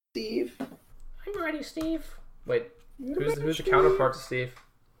Steve. I'm ready, Steve. Wait, who's the counterpart to Steve?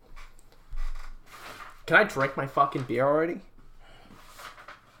 Can I drink my fucking beer already?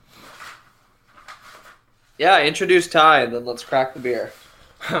 Yeah, introduce Ty, and then let's crack the beer.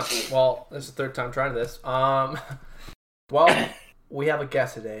 Well, this is the third time trying this. Well, we have a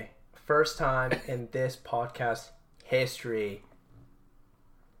guest today. First time in this podcast history.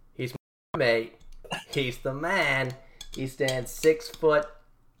 He's my mate. He's the man. He stands 6'1".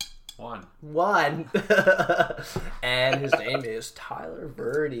 And his name is Tyler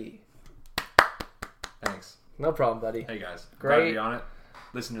Verdi. Thanks. No problem, buddy. Hey guys, Great. glad to be on it.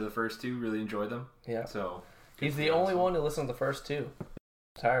 Listened to the first two, really enjoyed them. Yeah. So he's the only one who listened to the first two.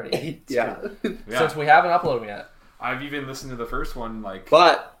 Entirety. Yeah. Since we haven't uploaded them yet. I've even listened to the first one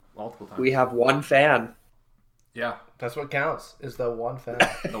But multiple times. we have one fan. Yeah, That's what counts, is the one fan.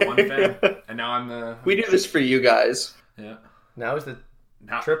 the one fan, and now I'm the. We do this for you guys. Yeah. Now he's the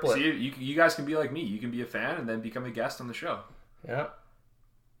Now, triplet. See, you guys can be like me. You can be a fan and then become a guest on the show. Yeah.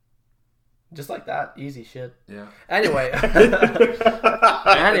 Just like that. Easy shit. Yeah. Anyway.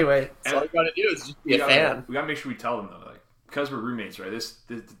 Anyway. That's all you gotta do is just be a fan. We gotta make sure we tell them though, like, because we're roommates, right? This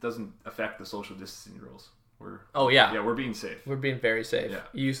doesn't affect the social distancing rules. Oh, yeah. We're being safe. We're being very safe. Yeah.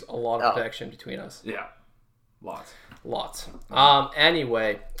 Use a lot of protection between us. Yeah, lots.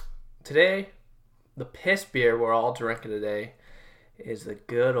 Anyway, today, the piss beer we're all drinking today is the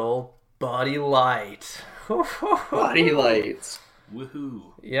good old Buddy Light. Body lights. Woohoo!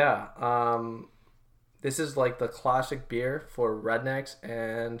 Yeah. This is like the classic beer for rednecks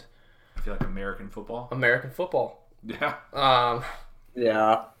and I feel like American football. American football. Yeah.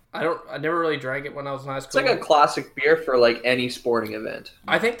 Yeah. I never really drank it when I was in high school. It's like a classic beer for like any sporting event.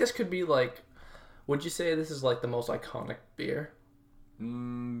 I think this could be like, would you say this is like the most iconic beer?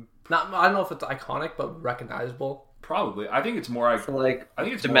 Not, I don't know if it's iconic, but recognizable. Probably. I think it's more. For like I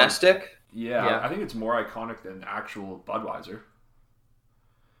think it's domestic. Yeah, I think it's more iconic than actual Budweiser.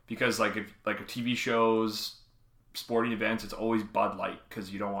 Because like TV shows, sporting events, it's always Bud Light because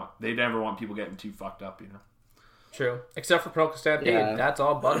they never want people getting too fucked up, you know. True, except for Pro Stampede, that's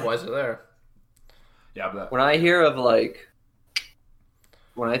all Budweiser there. Yeah, but When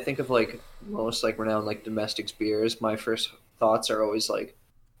I think of like most like renowned like domestic beers, my first thoughts are always like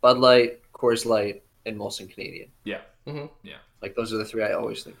Bud Light, Coors Light, and Molson Canadian. Yeah. Mm-hmm. Yeah. Like those are the three I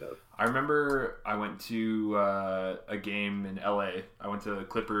always think of. I remember I went to a game in LA. I went to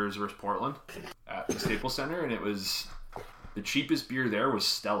Clippers versus Portland at the Staples Center, and it was the cheapest beer there was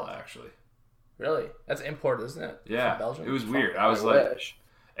Stella, actually. Really? That's imported, isn't it? Yeah, From Belgium? it was weird. I was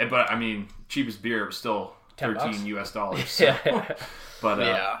but I mean, cheapest beer was still $13 US. So. Yeah. But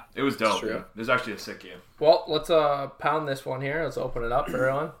yeah, it was dope. true. It was actually a sick game. Well, let's pound this one here. Let's open it up for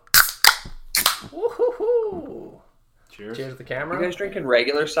everyone. Woohoo! Cheers. Cheers to the You camera. guys drinking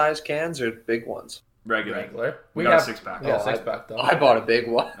regular size cans or big ones? Regular. We got have a six-pack. We got a Oh, six-pack, though. I bought a big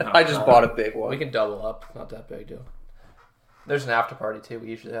one. Oh, I just bought a big one. We can double up. Not that big, dude. There's an after party, too, we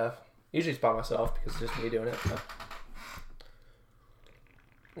usually have. Usually it's by myself because it's just me doing it.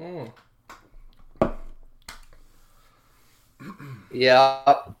 But...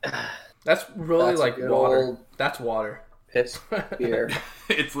 Yeah, That's really That's a like good water. old- That's water. piss beer.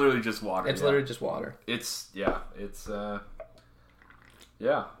 It's literally just water. It's literally just water. It's I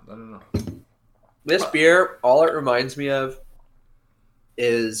don't know. This beer, all it reminds me of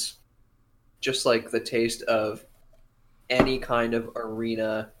is just like the taste of any kind of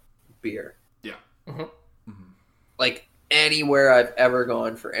arena beer. Yeah. Mhm. Like anywhere I've ever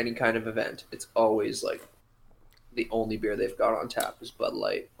gone for any kind of event, it's always like the only beer they've got on tap is Bud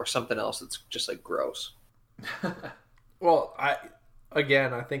Light or something else that's just like gross. Well, I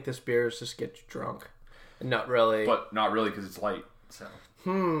think this beer is just get you drunk. And not really. But not really because it's light. So.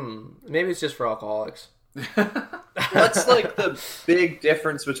 Maybe it's just for alcoholics. What's like the big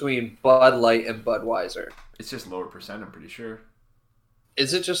difference between Bud Light and Budweiser? It's just lower percent, I'm pretty sure.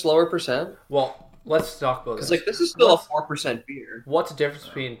 Is it just lower percent? Well, let's talk about this. Because like this is still a 4% beer. What's the difference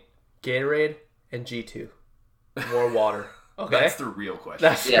between Gatorade and G2? More water. Okay? That's the real question.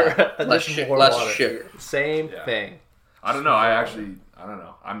 That's Less more less water. sugar. Same Yeah. thing. I don't know. I don't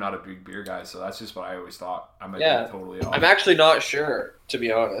know. I'm not a big beer guy, so that's just what I always thought. I might be totally off. I'm actually not sure, to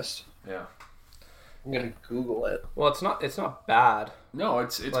be honest. Yeah. I'm gonna Google it. Well, it's not bad. No,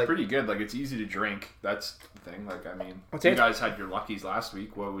 it's Like- pretty good. Like it's easy to drink. That's the thing. Like I mean, I'd say you it's- guys had your luckies last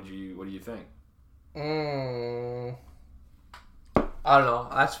week. What do you think? I don't know.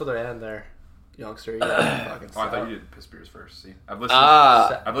 That's for the end there. youngster. You gotta fucking Oh, I stop. thought you did piss beers first. See, I've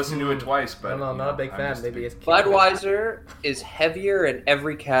listened to it twice, but No, not a big fan. Maybe it's Budweiser is heavier in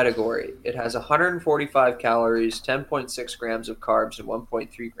every category. It has 145 calories, 10.6 grams of carbs, and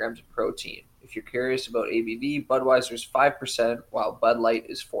 1.3 grams of protein. If you're curious about ABV, Budweiser is 5%, while Bud Light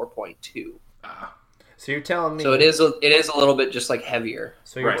is 4.2. So you're telling me? So it is a little bit just like heavier.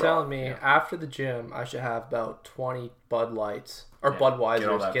 So you're Right. telling me after the gym, I should have about 20 Bud Lights or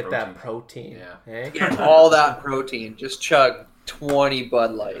Budweisers. Get that protein. Yeah. Eh? Get all that protein. Just chug 20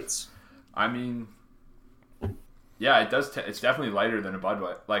 Bud Lights. I mean, yeah, it does. It's definitely lighter than a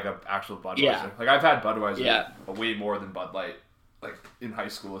Budweiser, like an actual Budweiser. Yeah. Like I've had Budweiser Yeah. way more than Bud Light, like in high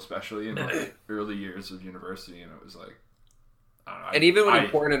school, especially in like early years of university, and it was like, I don't know. And even when you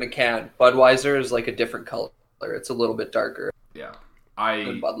pour it in a can, Budweiser is like a different color. It's a little bit darker yeah,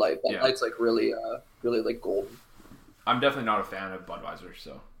 than Bud Light. Bud Light's like really like golden. I'm definitely not a fan of Budweiser,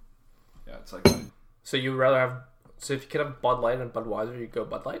 so yeah, it's like, So you rather have? So if you could have Bud Light and Budweiser, you go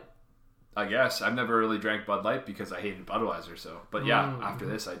Bud Light. I guess I've never really drank Bud Light because I hated Budweiser. So, but yeah, after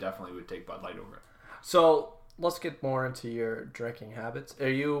this, I definitely would take Bud Light over it. So let's get more into your drinking habits. Are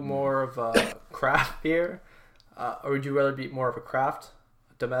you more of a craft beer, or would you rather be more of a craft,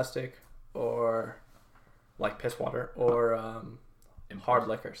 domestic, or like piss water, or hard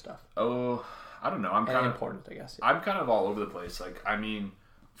liquor stuff? Oh, I don't know. I'm kind of important, I guess. Yeah. I'm kind of all over the place. Like, I mean,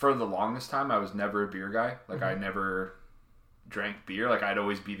 for the longest time, I was never a beer guy. Like, I never drank beer. Like, I'd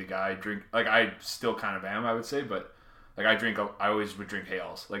always be the guy drink. Like, I still kind of am, I would say. But like, I always would drink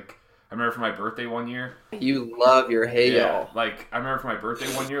Hales. Like, I remember for my birthday one year. You love your Hale. Yeah. Like, I remember for my birthday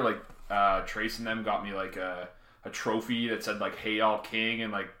one year, like Trace and them got me like a trophy that said like Hale King,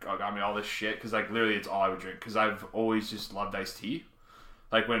 and like got me all this shit because like literally it's all I would drink because I've always just loved iced tea.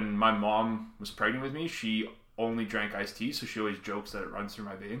 Like when my mom was pregnant with me, she only drank iced tea, so she always jokes that it runs through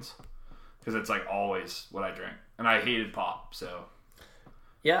my veins because it's like always what I drank, and I hated pop. So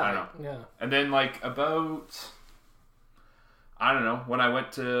Yeah, I don't know. yeah. And then like about, I don't know, when I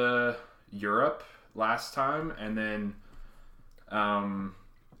went to Europe last time, and then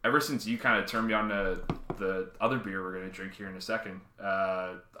ever since you kind of turned me on to the other beer we're going to drink here in a second,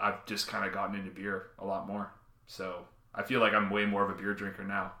 I've just kind of gotten into beer a lot more. So I feel like I'm way more of a beer drinker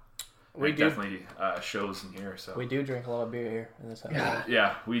now. We It do. definitely shows in here. So We do drink a lot of beer here in this house.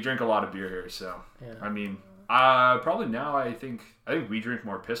 yeah, we drink a lot of beer here. So Yeah. I mean, probably now I think we drink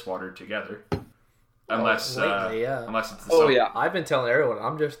more piss water together, unless lately, yeah. unless it's the Oh summer. yeah. I've been telling everyone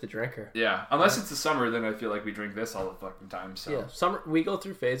I'm just the drinker. Yeah, unless it's the summer, then I feel like we drink this all the fucking time. So Yeah, summer. We go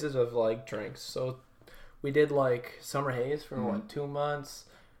through phases of like drinks. So we did like Summer Haze for what 2 months.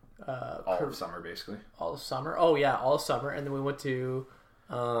 all of summer basically. All of summer. Oh yeah, all of summer, and then we went to,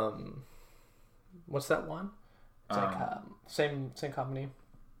 what's that one? It's like same company.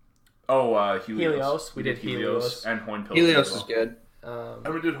 Oh, Helios. Helios. We did Helios. and Hoin Pilsner. Helios as well. is good.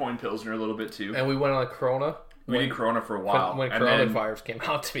 And we did Hoin Pilsner a little bit too. And we went on a Corona. We did Corona for a while. When and then, coronavirus came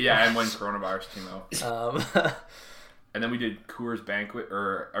out, to be yeah, and when honest. coronavirus came out. And then we did Coors Banquet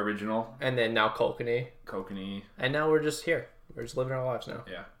or Original, and then now Kokanee. Kokanee. And now we're just here. We're just living our lives now.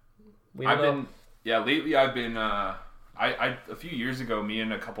 Yeah. We don't know. Lately I've been, I a few years ago, me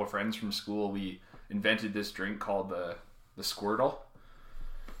and a couple of friends from school, we invented this drink called the Squirtle.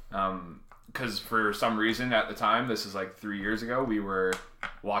 Because for some reason at the time, this is like 3 years ago, we were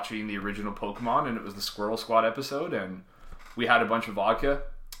watching the original Pokemon, and it was the Squirtle Squad episode, and we had a bunch of vodka,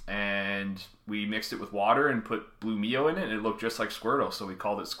 and we mixed it with water and put Blue Mio in it, and it looked just like Squirtle, so we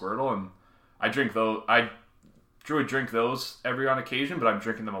called it Squirtle. And I drink those. I would drink those every on occasion, but I'm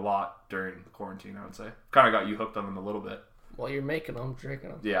drinking them a lot during quarantine, I would say. Kind of got you hooked on them a little bit. Well, you're making them, drinking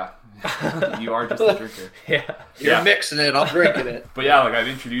them. Yeah. You are just a drinker. Yeah. You're mixing it. I'm drinking it. But yeah, like I've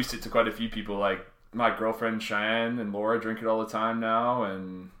introduced it to quite a few people. Like my girlfriend Cheyenne and Laura drink it all the time now,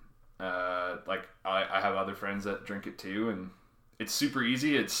 and like I have other friends that drink it too. And it's super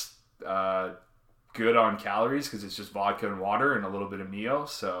easy. It's good on calories because it's just vodka and water and a little bit of Mio.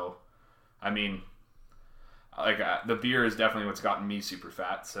 So, I mean, like the beer is definitely what's gotten me super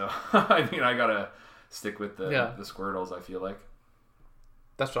fat. So I mean, I gotta stick with the Squirtles. I feel like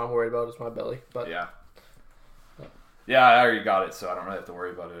That's what I'm worried about is my belly. But yeah, I already got it, so I don't really have to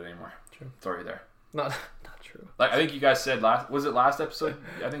worry about it anymore. True. It's already there. not true. Like I think you guys said last episode?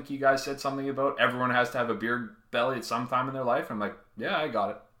 I think you guys said something about everyone has to have a beer belly at some time in their life. I'm like, yeah, I got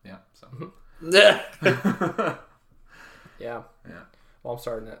it. Yeah. So. Yeah. Yeah. Yeah. Well, I'm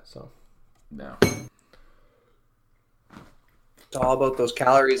starting it, so. No. It's all about those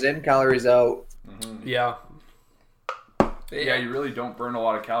calories in, calories out. Mm-hmm. Yeah. Yeah, you really don't burn a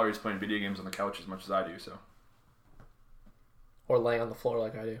lot of calories playing video games on the couch as much as I do. So. Or laying on the floor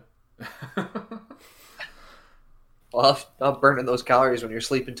like I do. Well, not burning those calories when you're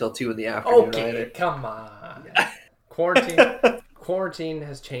sleeping till 2 in the afternoon. Okay, either. come on. Quarantine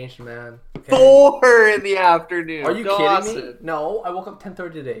has changed, man. Okay? 4 in the afternoon. Are you Dawson. kidding me? No, I woke up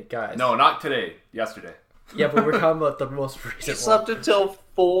 10:30 today, guys. No, not today. Yesterday. Yeah, but we're talking about the most recent You one. slept until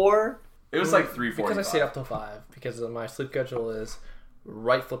 4? It was like 3:45. Because I stayed up till 5. Because my sleep schedule is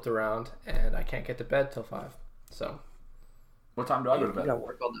right flipped around, and I can't get to bed till 5. So, What time do I go to You bed? gotta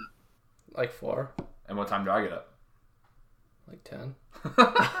work on that. like 4, And what time do I get up? like 10.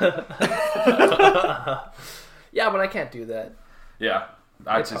 Yeah, but I can't do that. Yeah,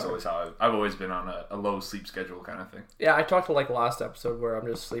 that's It's just hard. always how I've always been on a low sleep schedule kind of thing. Yeah, I talked to like last episode where I'm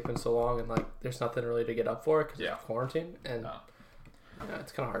just sleeping so long and like there's nothing really to get up for because Yeah. of quarantine, and No. yeah,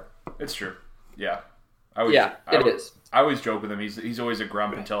 it's kind of hard. It's true. Yeah. It is. I always joke with him. He's always a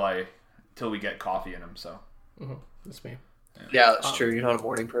grump until we get coffee in him. So That's me. Yeah, that's true. You're not a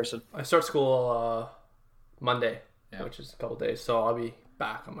morning person. I start school Monday, Yeah. which is a couple days, so I'll be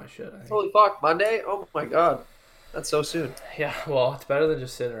back on my shit. I think. Holy fuck, Monday? Oh my god. That's so soon. Yeah, well, it's better than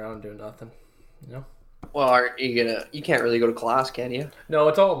just sitting around and doing nothing, you know. Well, aren't you gonna? You can't really go to class, can you? No,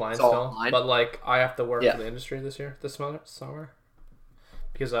 it's all online It's all still, online? but like I have to work Yeah. for the industry this summer,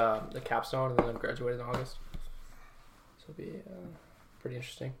 because the capstone, and then I'm graduating in August, so it'll be pretty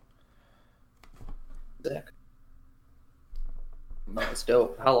interesting. Sick. That's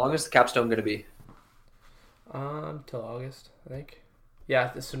dope. How long is the capstone gonna be? Till August, I think.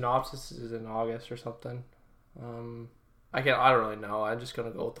 Yeah, the synopsis is in August or something. I don't really know. I'm just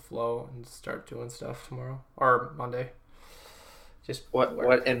gonna go with the flow and start doing stuff tomorrow or Monday. Just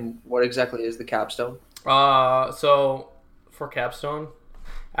What exactly is the capstone? So for capstone,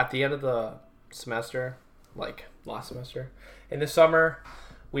 at the end of the semester, like last semester, in the summer,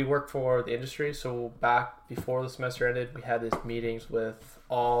 we worked for the industry. So back before the semester ended, we had these meetings with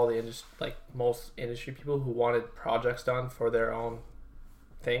all the most industry people who wanted projects done for their own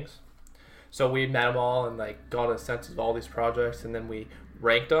things. So we met them all and like got a sense of all these projects, and then we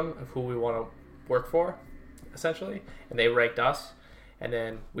ranked them of who we want to work for, essentially, and they ranked us, and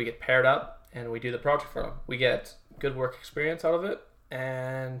then we get paired up and we do the project for them. We get good work experience out of it,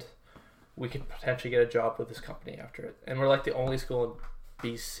 and we could potentially get a job with this company after it. And we're like the only school in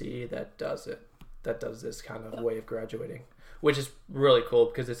BC that does it, that does this kind of way of graduating, which is really cool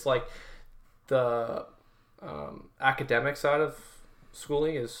because it's like the academic side of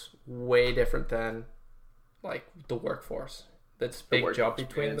schooling is way different than like the workforce. That's a big work jump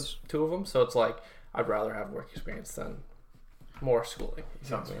between the experience. two of them. So it's like I'd rather have work experience than more schooling. You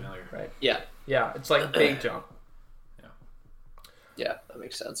know Sounds what I mean? familiar. Right? Yeah. Yeah, it's like a big jump, Yeah, that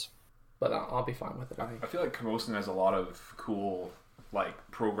makes sense. but I'll be fine with it. I think. I feel like Camosun has a lot of cool like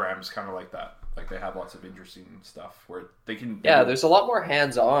programs kind of like that. Like they have lots of interesting stuff where they can. Yeah, there's a lot more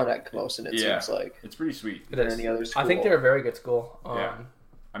hands-on at Camosun, it Yeah. seems like, It's pretty sweet. It than is. any other school. I think they're a very good school. Yeah.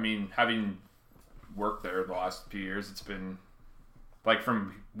 I mean, having worked there the last few years, it's been like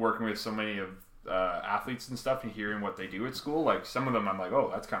from working with so many of athletes and stuff and hearing what they do at school. Like some of them, I'm like, oh,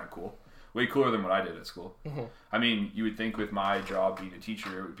 that's kind of cool. Way cooler than what I did at school. Mm-hmm. I mean, you would think with my job being a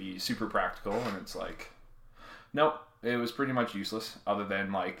teacher, it would be super practical, and it's like, nope, it was pretty much useless. Other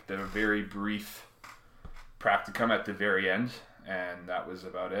than like the very brief practicum at the very end, and that was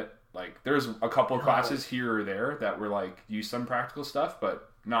about it. Like there's a couple of classes here or there that were like use some practical stuff, but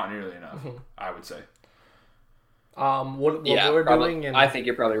not nearly enough. I would say. What yeah, we're probably, doing, and I think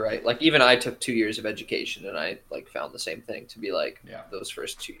you're probably right. Like even I took 2 years of education, and I like found the same thing to be like, Yeah. those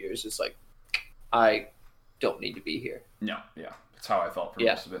first 2 years, it's like, I don't need to be here. No, yeah, that's how I felt for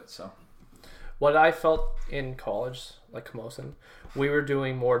Yeah. most of it. So what I felt in college, like Camosun, we were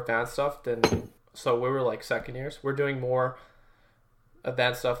doing more advanced stuff than. So we were like second years. We're doing more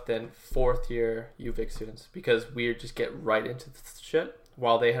advanced stuff than fourth year UVic students because we just get right into the shit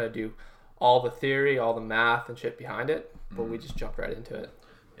while they had to do all the theory, all the math and shit behind it, but we just jumped right into it.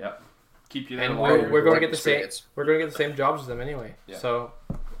 yeah, keep you there And longer. we're going to work get the same. experience. We're going to get the same jobs as them anyway. Yeah. So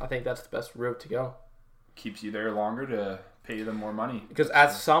I think that's the best route to go. Keeps you there longer to pay them more money. Because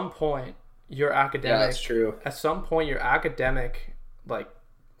at some point, your Yeah, academic. that's true. At some point, your academic like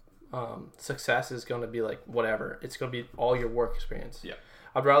success is going to be like whatever. It's going to be all your work experience. Yeah.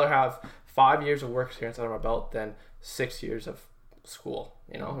 I'd rather have 5 years of work experience under my belt than 6 years of school.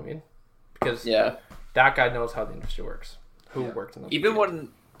 You know what I mean? Because Yeah. that guy knows how the industry works. Who Yeah. worked in the Even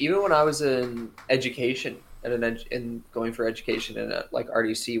field. when I was in education in going for education in like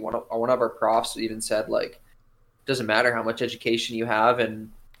RDC, one of our profs even said like, doesn't matter how much education you have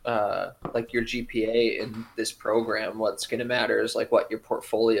and like your GPA in this program, what's going to matter is like what your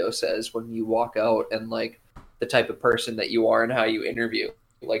portfolio says when you walk out and like the type of person that you are and how you interview.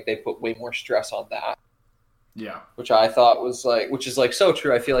 like they put way more stress on that. Yeah. Which I thought was like, which is like so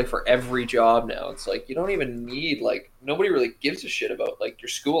true. I feel like for every job now, it's like you don't even need like nobody really gives a shit about like your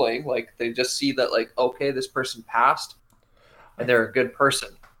schooling. Like they just see that like okay, this person passed, and they're a good person.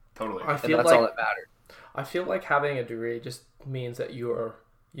 Totally. I And feel that's like all that matters. I feel like having a degree just means that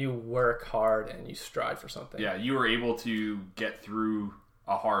you work hard and you strive for something. Yeah, you were able to get through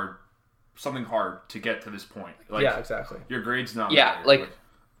something hard to get to this point. Like, yeah, exactly. Your grades not Yeah, matter. like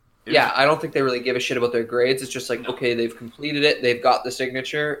yeah, I don't think they really give a shit about their grades. It's just like, okay, they've completed it, they've got the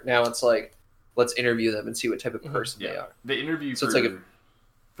signature. Now it's like, let's interview them and see what type of person they are. The interview So for, it's like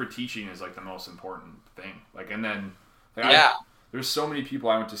for teaching is like the most important thing. Like, and then yeah, there's so many people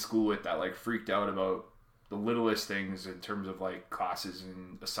I went to school with that like freaked out about the littlest things in terms of like classes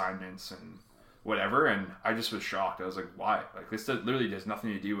and assignments and whatever, and I just was shocked. I was like, why? Like this literally has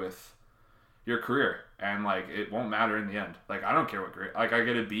nothing to do with your career, and like it won't matter in the end. Like I don't care what grade, like I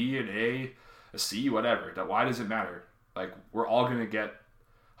get a B, an A, a C, whatever. Why does it matter? Like we're all gonna get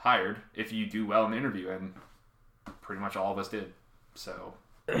hired if you do well in the interview, and pretty much all of us did. So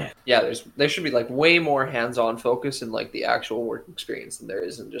yeah, there should be like way more hands-on focus in like the actual work experience than there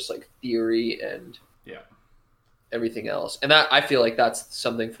is in just like theory and everything else. And that I feel like that's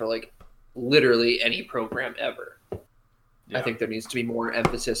something for like literally any program ever. I think there needs to be more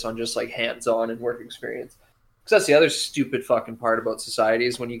emphasis on just like hands-on and work experience. Because that's the other stupid fucking part about society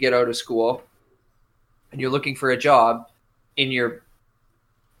is when you get out of school and you're looking for a job in your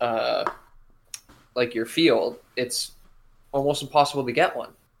like your field, it's almost impossible to get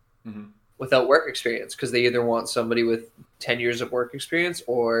one without work experience because they either want somebody with 10 years of work experience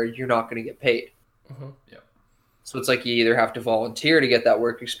or you're not going to get paid. Yeah. So it's like you either have to volunteer to get that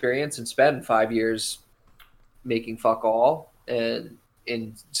work experience and spend 5 years making fuck all and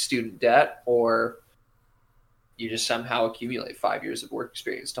in student debt, or you just somehow accumulate 5 years of work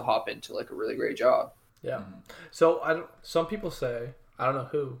experience to hop into like a really great job. Yeah. So some people say, I don't know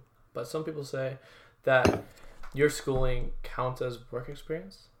who, but some people say that your schooling counts as work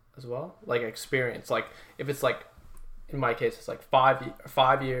experience as well, like experience. Like if it's like, in my case, it's like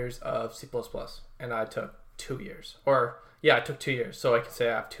 5 years of C++, and I took 2 years, or I took 2 years, so I could say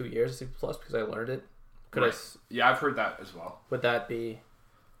I have 2 years of C++ because I learned it. Yeah, I've heard that as well. Would that be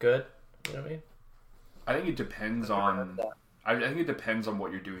good? You know what I mean? I think it depends on. I think it depends on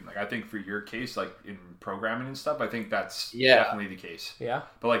what you're doing. Like I think for your case, like in programming and stuff, I think that's definitely the case. Yeah.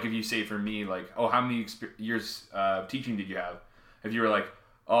 But like if you say for me, like, oh, how many years teaching did you have? If you were like,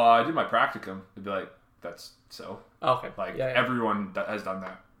 oh, I did my practicum, it'd be like, that's so. Okay. Like yeah. everyone that has done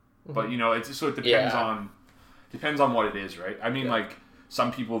that. But you know, it depends on what it is, right? I mean, like some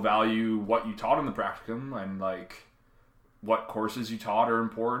people value what you taught in the practicum and like what courses you taught are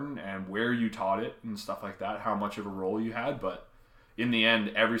important and where you taught it and stuff like that, how much of a role you had. But in the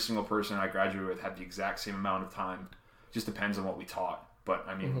end, every single person I graduated with had the exact same amount of time. It just depends on what we taught. But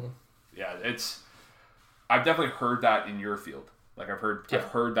I mean, I've definitely heard that in your field. Like I've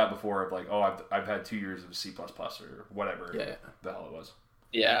heard that before of like, oh, I've had 2 years of C++ or whatever the hell it was.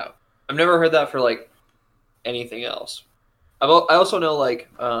 Yeah. I've never heard that for like anything else. I also know like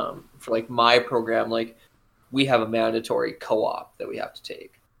for like my program, like we have a mandatory co-op that we have to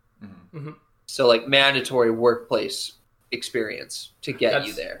take. So like mandatory workplace experience to get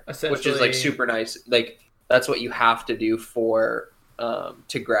you there, which is like super nice. Like that's what you have to do for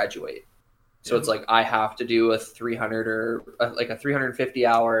to graduate. So it's like I have to do a 300 or like a 350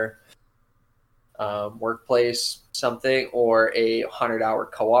 hour workplace something or a 100-hour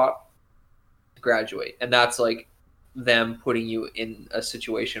co-op to graduate, and that's like them putting you in a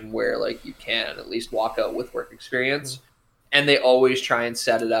situation where like you can at least walk out with work experience. And they always try and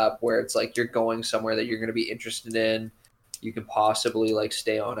set it up where it's like you're going somewhere that you're going to be interested in. You can possibly like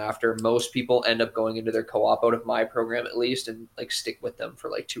stay on after. Most people end up going into their co-op out of my program at least and like stick with them for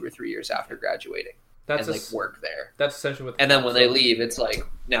like 2 or 3 years after graduating. That's and like work there. That's essentially what. And then when they leave, it's like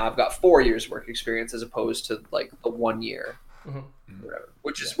now I've got 4 years work experience as opposed to like the 1 year, whatever.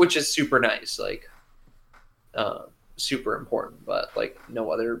 Which is super nice, like super important. But like no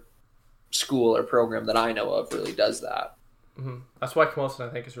other school or program that I know of really does that. That's why Camosun,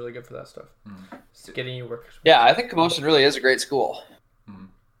 I think, is really good for that stuff. It's getting you work. Yeah, I think Camosun really is a great school.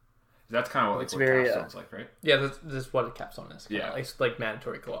 That's kind of what Capstone's like, right? Yeah, that's what a capstone is. Yeah, it's like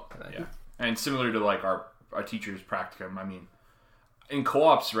mandatory co-op. Yeah, and similar to like our teacher's practicum. I mean, in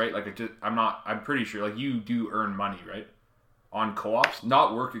co-ops, right? Like, I'm pretty sure like you do earn money, right? On co-ops,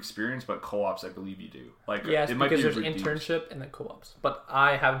 not work experience, but co-ops, I believe you do. Like, yeah, it might be because there's internship and then co-ops. But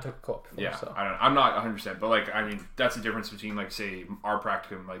I haven't took a co-op before. Yeah, so. I'm not 100%, but like, I mean, that's the difference between like, say, our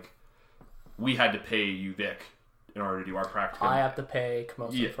practicum. Like, we had to pay UVic in order to do our practicum. I have to pay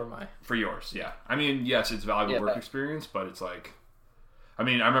Camosun for yours. Yeah, I mean, yes, it's valuable work experience, but it's like, I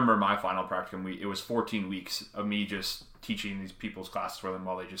mean, I remember my final practicum. It was 14 weeks of me just teaching these people's classes for them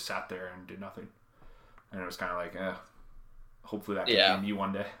while they just sat there and did nothing, and it was kind of like, hopefully that can be me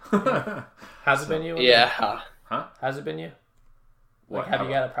one day. Has it been you? Yeah. Huh? Has it been you? What, have you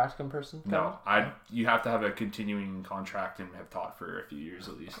got a practicum person? No, you have to have a continuing contract and have taught for a few years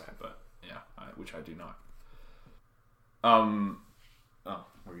at least. Okay. But yeah, which I do not. What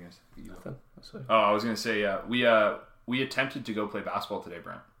were you gonna say? Nothing. I was gonna say we attempted to go play basketball today,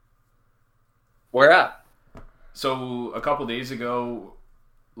 Brent. Where at? So a couple days ago,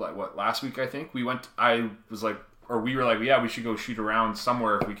 last week I think we went. We were like, yeah, we should go shoot around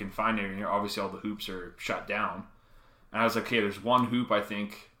somewhere if we can find anything. Obviously, all the hoops are shut down. And I was like, okay, there's one hoop I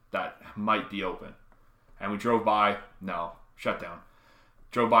think that might be open. And we drove by, no, shut down.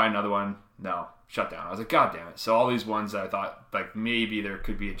 Drove by another one, no, shut down. I was like, God damn it. So all these ones that I thought like maybe there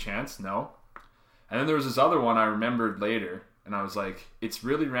could be a chance, no. And then there was this other one I remembered later, and I was like, it's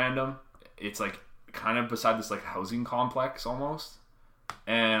really random. It's like kind of beside this like housing complex almost.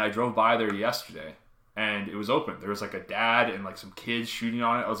 And I drove by there yesterday, and it was open. There was like a dad and like some kids shooting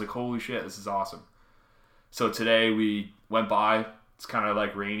on it. I was like, holy shit, this is awesome. So today we went by. It's kind of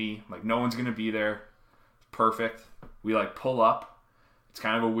like rainy. Like no one's going to be there. Perfect. We like pull up. It's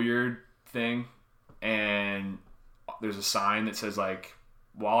kind of a weird thing. And there's a sign that says like,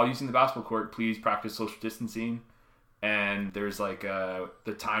 while using the basketball court, please practice social distancing. And there's like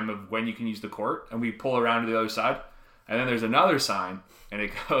the time of when you can use the court. And we pull around to the other side. And then there's another sign. And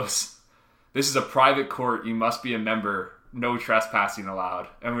it goes, this is a private court. You must be a member. No trespassing allowed.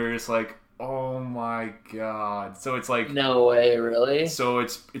 And we were just like, oh my God. So it's like, no way, really? So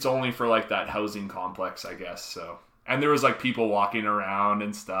it's only for like that housing complex, I guess. So, and there was like people walking around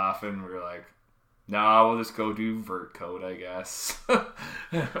and stuff, and we were like, nah, we'll just go do vert code, I guess.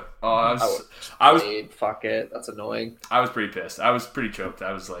 I was fuck it. That's annoying. I was pretty pissed. I was pretty choked.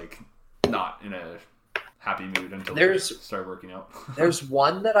 I was like not in a happy mood until we started working out. There's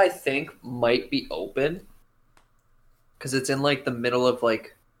one that I think might be open because it's in like the middle of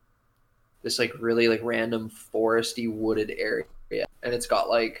like this like really like random foresty wooded area, and it's got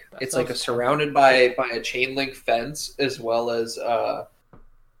like it's like surrounded by a chain link fence, as well as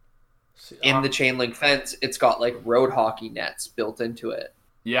in the chain link fence it's got like road hockey nets built into it.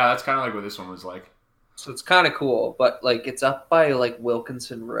 Yeah, that's kind of like what this one was like. So it's kind of cool, but like it's up by like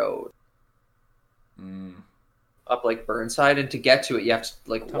Wilkinson Road, up like Burnside, and to get to it you have to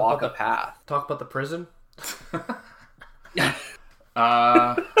like walk a path. Talk about the prison.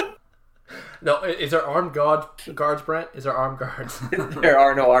 No, is there armed guards, Brent? Is there armed guards? There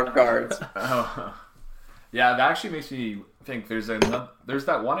are no armed guards. Yeah, that actually makes me think there's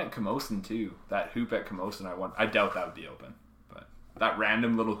that one at Camosun too. That hoop at Camosun, I doubt that would be open. But that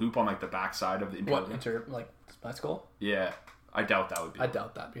random little hoop on like the backside of the like my school? Yeah, I doubt that would be. I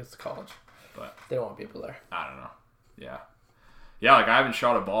doubt that because it's college. But they don't want people there. I don't know. Yeah. Like I haven't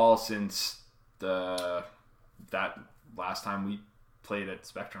shot a ball since that last time we played at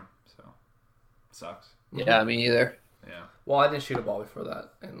Spectrum. So it sucks. Yeah, me either. Yeah. Well, I didn't shoot a ball before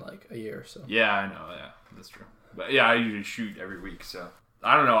that in like a year or so. Yeah, I know. Yeah, that's true. But yeah, I usually shoot every week. So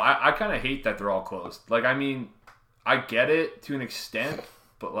I don't know. I kind of hate that they're all closed. Like, I mean, I get it to an extent,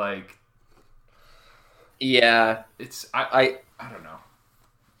 but like, yeah, it's I don't know.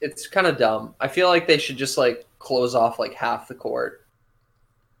 It's kind of dumb. I feel like they should just like close off like half the court,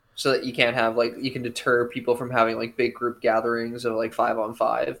 so that you can't have like you can deter people from having like big group gatherings of like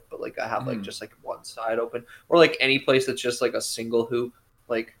 5-on-5, but like I have like just like one side open, or like any place that's just like a single hoop.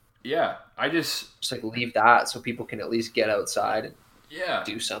 Like yeah, I just like leave that so people can at least get outside and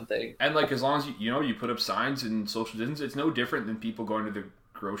do something. And like as long as you put up signs and social distance, it's no different than people going to the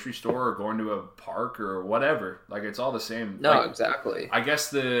grocery store or going to a park or whatever. Like it's all the same. No, like, exactly. I guess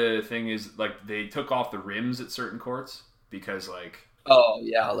the thing is like they took off the rims at certain courts because like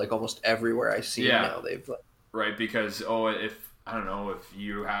like almost everywhere I see now they've right, because if I don't know, if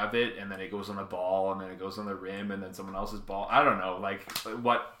you have it and then it goes on the ball and then it goes on the rim and then someone else's ball, I don't know, like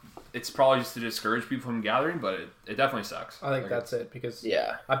what, it's probably just to discourage people from gathering, but it definitely sucks. I think that's it, because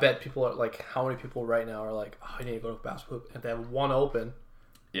I bet people are like, how many people right now are like, oh, I need to go to a basketball hoop, and they have one open.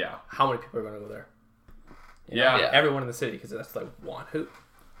 Yeah. How many people are going to go there? Everyone in the city, because that's like one hoop.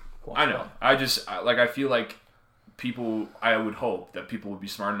 I know. I feel like people, I would hope that people would be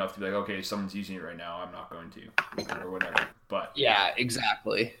smart enough to be like, okay, someone's using it right now, I'm not going to, or whatever. But yeah,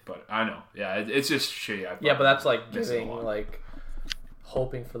 exactly. But I know, it's just shitty. Yeah, but that's like giving, like,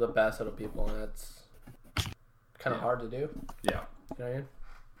 hoping for the best out of people, and that's kind of hard to do. Yeah. You know what I mean?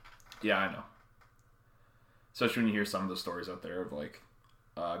 Yeah, I know. Especially when you hear some of the stories out there of like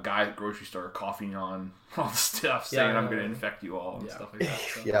a guy at the grocery store coughing on all the stuff, saying I'm going to infect you all and stuff like that.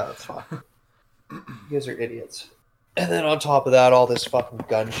 So. Yeah, that's fine. You guys are idiots. And then on top of that, all this fucking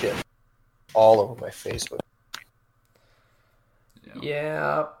gun shit all over my Facebook.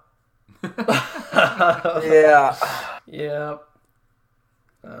 Yeah. Yeah. Yeah.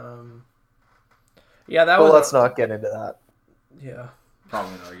 Yeah, that Well, was. let's not get into that. Yeah.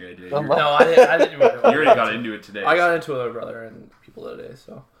 Probably not a good idea. No, I didn't. You already got into it today. I got into it with my brother and people today,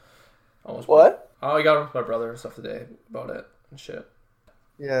 so. What? Oh, I got into my brother and stuff today about it and shit.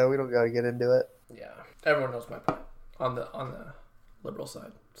 Yeah, we don't gotta get into it. Yeah, everyone knows my point on the liberal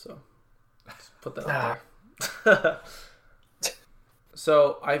side, so let's put that out there.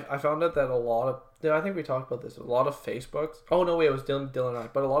 So I found out that a lot of I think we talked about this. A lot of Facebooks. Oh no, wait, it was Dylan and I.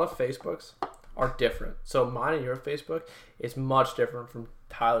 But a lot of Facebooks are different. So mine and your Facebook is much different from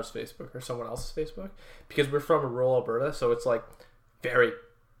Tyler's Facebook or someone else's Facebook because we're from rural Alberta, so it's like very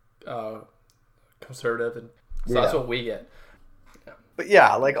conservative, and so that's what we get. Yeah. But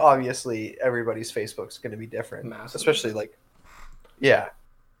yeah, like obviously everybody's Facebook's going to be different, Massively. Especially like, yeah.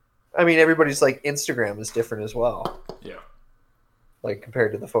 I mean, everybody's like Instagram is different as well. Yeah. Like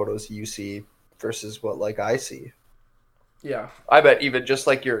compared to the photos you see versus what like I see. Yeah. I bet even just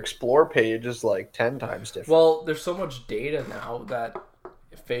like your explore page is like 10 times different. Well, there's so much data now that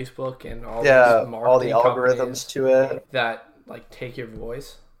Facebook and all these all the marketing algorithms companies to it that like take your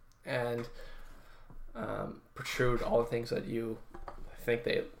voice and protrude all the things that you think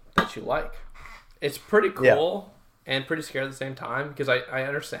that you like. It's pretty cool and pretty scary at the same time because I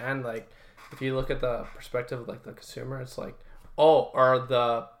understand, like, if you look at the perspective of like the consumer, it's like, oh, or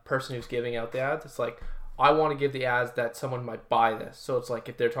the person who's giving out the ads, it's like, I want to give the ads that someone might buy this. So it's like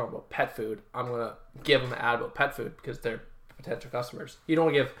if they're talking about pet food, I'm going to give them an ad about pet food because they're potential customers. You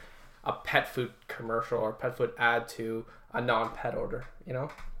don't give a pet food commercial or pet food ad to a non-pet order, you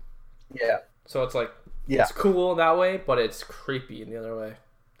know? Yeah. So it's like, it's cool in that way, but it's creepy in the other way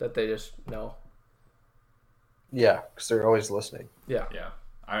that they just know. Yeah, because they're always listening. Yeah. Yeah.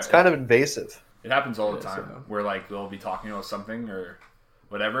 It's kind of invasive. It happens all the time where like they'll be talking about something or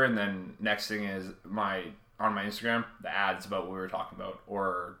whatever, and then next thing is on my Instagram, the ads about what we were talking about,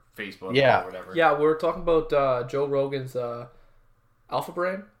 or Facebook or whatever. Yeah, we were talking about Joe Rogan's Alpha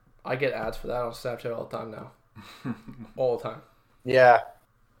Brain. I get ads for that on Snapchat all the time now. All the time. Yeah.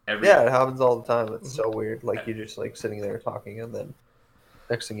 It happens all the time. It's so weird. Like you're just like sitting there talking, and then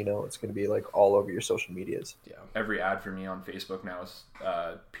next thing you know, it's going to be like all over your social medias. Yeah. Every ad for me on Facebook now is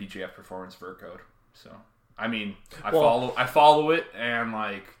PGF Performance Fur Code. So I mean, I follow it, and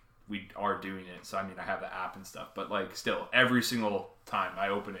like we are doing it. So I mean, I have the app and stuff, but like still, every single time I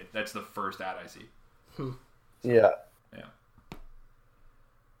open it, that's the first ad I see. Yeah. Yeah.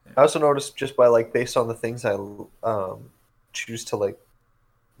 I also noticed just by like based on the things I choose to like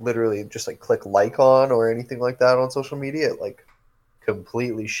literally just like click like on or anything like that on social media, it like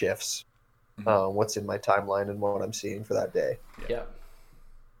completely shifts what's in my timeline and what I'm seeing for that day. Yeah.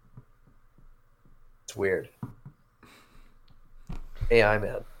 It's weird. AI,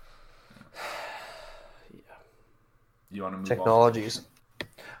 man. Yeah. You want to move Technologies. You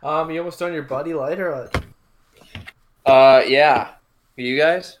almost done your Buddy Light or what? Yeah. You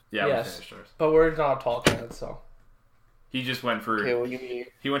guys? Yeah, yes. we finished ours. But we're not talking it, so. He just went for. Okay, well,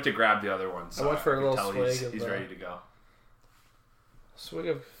 he went to grab the other one. So I went for a little swig. He's ready to go. Swig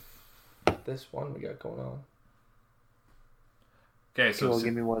of this one we got going on. Okay, so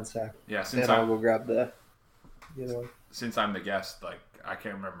give me 1 sec. Yeah, since I'll go grab the other one. Since I'm the guest, like I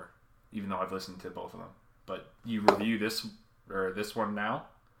can't remember, even though I've listened to both of them. But you review this one now,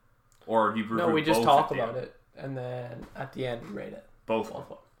 or you review? No, we just both talk at the about end? it, and then at the end we rate it. Both. of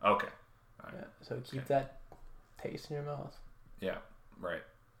them. Okay. Right. Yeah, so keep that taste in your mouth. Yeah. Right.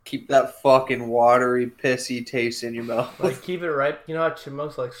 Keep that fucking watery, pissy taste in your mouth. Like keep it right. You know how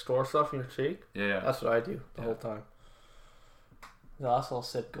chipmunks like store stuff in your cheek? Yeah. That's what I do the whole time. The last little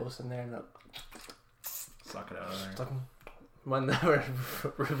sip goes in there and Suck it out of there. when the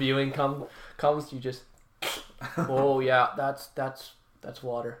reviewing comes, you just oh yeah, that's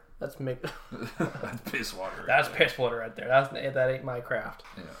water. That's That's piss water. That's piss water right there. That ain't my craft.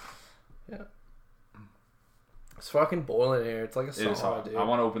 Yeah. It's fucking boiling here. It's like a It is sauna, hot. dude. I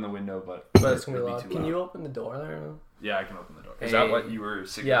want to open the window, but it's gonna be it'd loud. too Can loud. you open the door there? Yeah, I can open the door. Is Hey. that what you were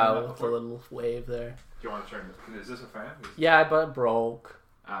signaling? Yeah, about with before? a little wave there. Do you want to turn? Is this a fan? Yeah, but it broke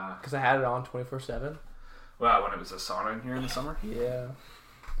Ah. because I had it on 24/7. Well, when it was a sauna in here in the summer. Yeah.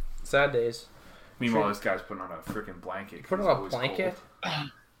 Sad days. Meanwhile, this guy's putting on a freaking blanket. 'cause Put it's on a always blanket.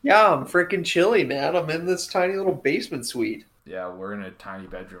 cold. Yeah, I'm freaking chilly, man. I'm in this tiny little basement suite. Yeah, we're in a tiny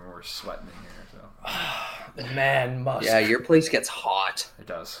bedroom. We're sweating in here, so Man must. Yeah, your place gets hot. it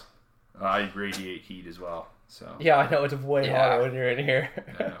does. I radiate heat as well, so Yeah, I know it's way Yeah. hotter when you're in here.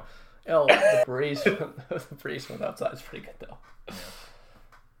 I know. Oh, the breeze from outside is pretty good though. Yeah.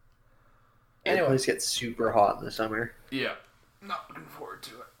 Your Anyway. place gets super hot in the summer. Yeah, not looking forward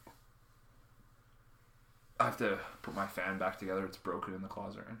to it. I have to put my fan back together. It's broken in the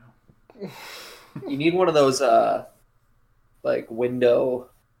closet right now. You need one of those like window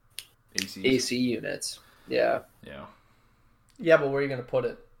ACs. AC units. Yeah. Yeah. Yeah, but where are you gonna put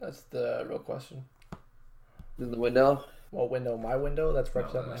it? That's the real question. In the window. Well, window, my window. That's No,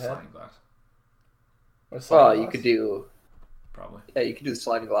 representing my the head. sliding glass, Or Well, sliding you glass? could do. probably. Yeah, you could do the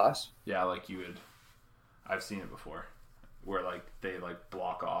sliding glass. Yeah, like you would. I've seen it before, where like they like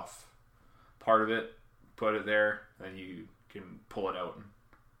block off part of it, put it there, then you can pull it out and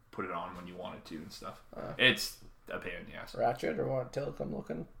put it on when you want it to and stuff. It's a pain in the ass. Ratchet or what? Telecom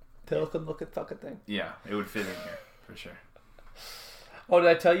looking fucking thing. Yeah, it would fit in here for sure. Oh, did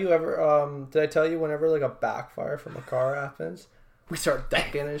I tell you ever? Did I tell you whenever like a backfire from a car happens, we start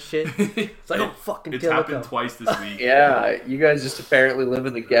ducking and shit? It's like, oh fucking It's telecom. happened twice this week. Yeah, you guys just apparently live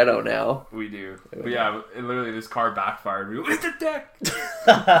in the ghetto now. We do. But yeah, literally this car backfired. We go, it's a deck!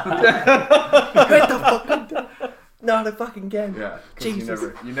 What the fuck? Not a fucking again. Yeah, because Jesus.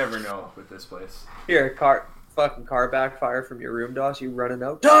 you never know with this place. Here, fucking car backfire from your room, DOS. You running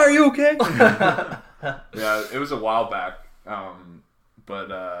out? Are you okay? Yeah, it was a while back.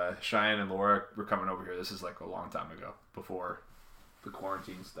 But Cheyenne and Laura were coming over here. This is like a long time ago, before the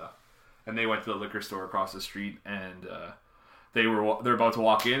quarantine stuff. And they went to the liquor store across the street, and they're about to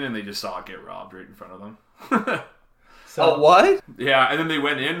walk in, and they just saw it get robbed right in front of them. So What? Yeah, and then they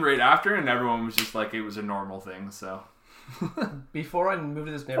went in right after, and everyone was just like it was a normal thing. So before I moved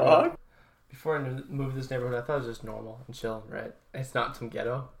to this neighborhood, I thought it was just normal and chill, right? It's not some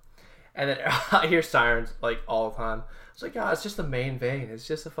ghetto. And then I hear sirens like all the time. It's like, it's just the main vein. It's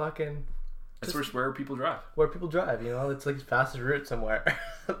just a fucking that's where people drive. where people drive. You know, it's like the fastest route somewhere.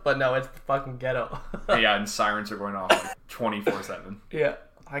 But no, it's the fucking ghetto. Yeah, and sirens are going off like 24/7. Yeah,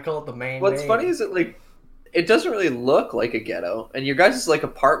 I call it the main. What's vein. funny is that like it doesn't really look like a ghetto, and your guys' like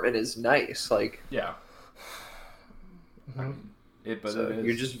apartment is nice. Like, Yeah, Mhm. I mean, but so it is.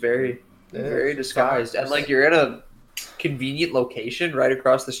 you're just very, It very is. disguised, and like you're in a convenient location right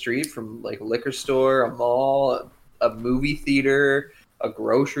across the street from like a liquor store, a mall, a movie theater, a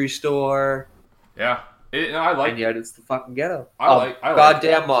grocery store, Yeah, I like. and yet it's the fucking ghetto. I like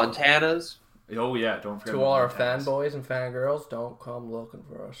goddamn Montanas. Oh yeah, don't forget. To all our Montana's. fanboys and fangirls, don't come looking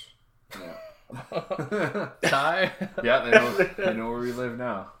for us. Yeah. Ty? Yeah, they know where we live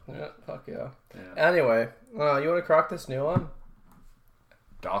now. Yeah, fuck yeah. Yeah. Anyway, you want to crock this new one?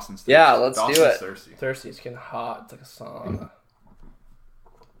 Dawson's thirsty. Yeah, let's do Dawson's it. Thirsty. Thirsty, it's getting hot. It's like a sauna.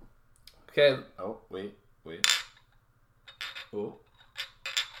 Okay, Oh wait. Oh.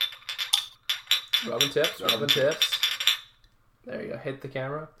 rubbing tips. There you go. Hit the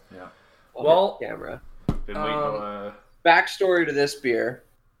camera. Yeah. Well- camera. Been waiting. Backstory to this beer.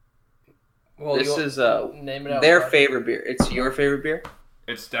 Well, This is name it out. their bud. favorite beer. It's your favorite beer.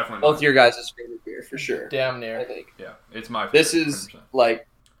 It's definitely Both mine. your guys' favorite beer for sure. Damn I near. think Yeah, it's my. Favorite, this is 100%. like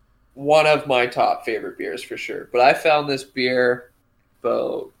one of my top favorite beers for sure. But I found this beer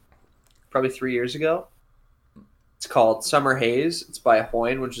about probably 3 years ago. It's called Summer Haze. It's by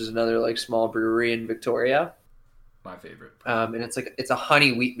Hoyne, which is another like small brewery in Victoria. my favorite. And it's a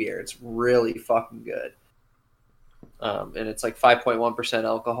honey wheat beer. It's really fucking good. And it's like 5.1%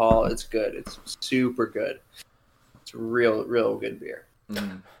 alcohol. It's good. It's super good. It's real good beer.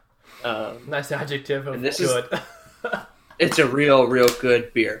 Mm. Nice adjective of And this is- good. It's a real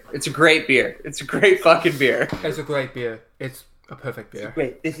good beer. It's a great beer. It's a great fucking beer. It's a great beer. It's a perfect beer.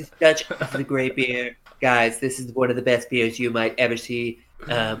 Great. This is a great beer. Guys, this is one of the best beers you might ever see.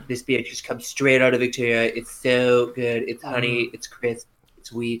 This beer just comes straight out of Victoria. It's so good. It's honey. It's crisp.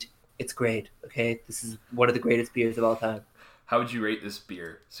 It's wheat. It's great. Okay? This is one of the greatest beers of all time. How would you rate this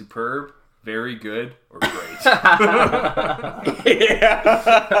beer? Superb, very good, or great?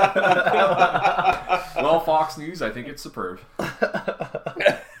 Well, Fox News, I think it's superb.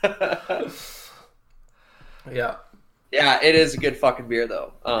 Yeah. Yeah, it is a good fucking beer,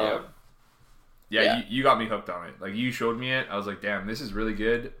 though. Yeah, Yeah. you got me hooked on it. Like, you showed me it. I was like, damn, this is really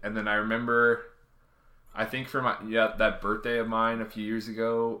good. And then I remember, I think for that birthday of mine a few years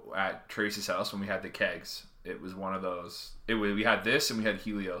ago at Tracy's house when we had the kegs, it was one of those. We had this and we had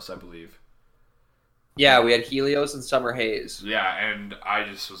Helios, I believe. Yeah, we had Helios and Summer Haze. Yeah, and I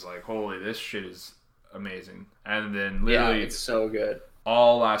just was like, holy, this shit is amazing. And then Yeah, literally it's so good.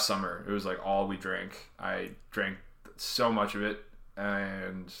 all last summer, it was like all we drank. I drank so much of it,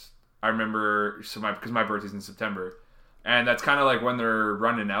 and I remember because my birthday's in September, and that's kind of like when they're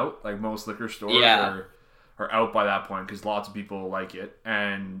running out. Like most liquor stores are out by that point because lots of people like it.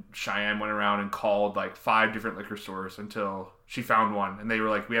 And Cheyenne went around and called like 5 different liquor stores until she found one, and they were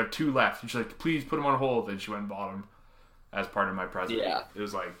like, "We have 2 left." And she's like, "Please put them on hold." And she went and bought them as part of my present. Yeah, it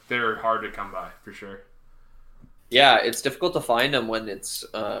was like they're hard to come by for sure. Yeah, it's difficult to find them when it's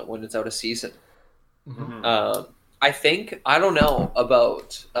out of season. Mm-hmm. I don't know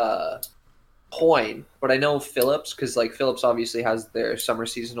about Hoyne, but I know Phillips because like Phillips obviously has their summer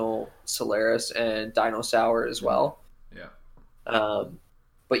seasonal Solaris and Dino Sour as well. Yeah.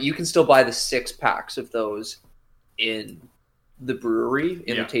 But you can still buy the 6-packs of those in the brewery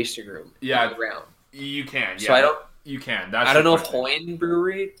in the tasting room. Yeah, around. You can. Yeah, so you can. I don't know if Hoyne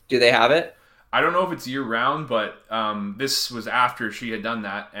Brewery, do they have it? I don't know if it's year round, but this was after she had done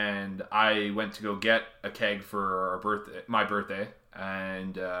that, and I went to go get a keg for my birthday,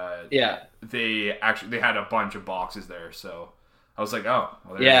 and they had a bunch of boxes there, so I was like, oh,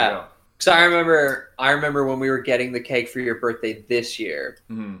 well, there you go. So I remember when we were getting the keg for your birthday this year,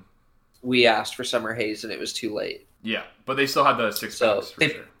 we asked for Summer Haze, and it was too late. Yeah, but they still had the 6-packs for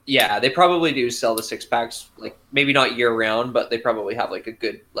sure. Yeah, they probably do sell the 6-packs, like maybe not year round, but they probably have like a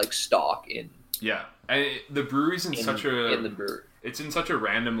good like stock in. Yeah, and the brewery's in such the brewery. It's in such a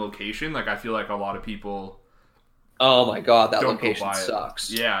random location. Like I feel like a lot of people. Oh my god, that location sucks.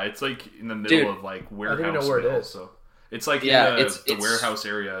 Yeah, it's like in the middle of like warehouse. I don't even know where it is. So it's like in the warehouse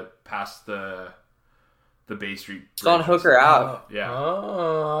area past the Bay Street. It's on Hooker Ave. Yeah.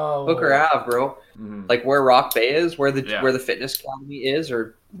 Oh. Hooker Ave, bro. Mm-hmm. Like where Rock Bay is, where the fitness academy is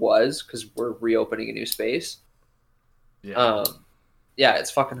or was, because we're reopening a new space. Yeah. Yeah,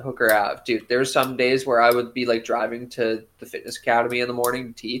 it's fucking Hooker Ave, dude. There's some days where I would be like driving to the fitness academy in the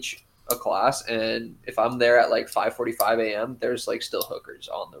morning to teach a class, and if I'm there at like 5:45 a.m., there's like still hookers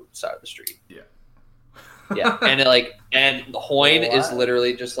on the side of the street. Yeah. Yeah, and the Hoyne is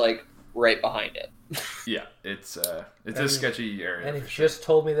literally just like right behind it. Yeah, it's a sketchy area. And you just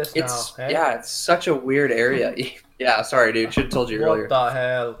told me this now. Hey? Yeah, it's such a weird area. Yeah, sorry, dude. Should have told you earlier. What the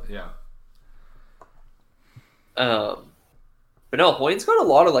hell? Yeah. But no, Hoyne's got a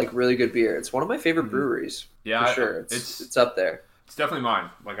lot of like really good beer. It's one of my favorite breweries. Yeah, for sure. It's up there. It's definitely mine.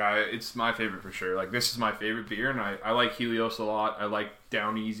 Like it's my favorite for sure. Like this is my favorite beer, and I like Helios a lot. I like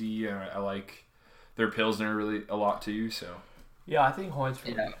Down Easy, and I like their Pilsner really a lot too. So yeah, I think Hoyne's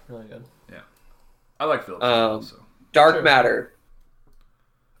really good. Yeah, I like Phillips. Also. Dark Matter.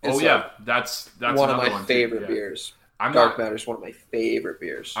 Oh yeah, that's one of my favorite beers. Dark Matter is one of my favorite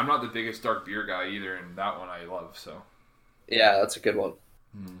beers. I'm not the biggest dark beer guy either, and that one I love. So yeah, that's a good one.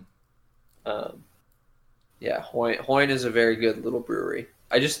 Yeah, Hoyne is a very good little brewery.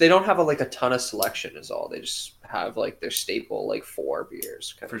 They don't have a ton of selection is all. They just have like their staple like 4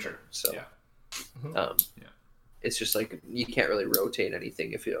 beers for sure. So yeah. It's just like you can't really rotate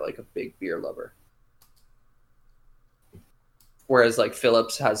anything if you're like a big beer lover. Whereas like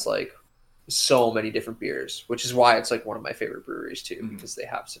Phillips has like so many different beers, which is why it's like one of my favorite breweries too, because they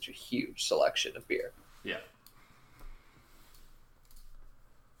have such a huge selection of beer. Yeah.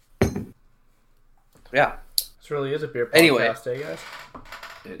 Yeah. This really is a beer podcast, anyway,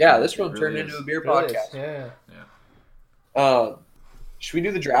 guys. This one turned into a beer really podcast. Yeah. Should we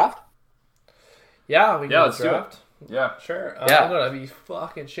do the draft? Yeah, we can do let's the draft. Do it. Yeah. Sure. Yeah. I'm gonna be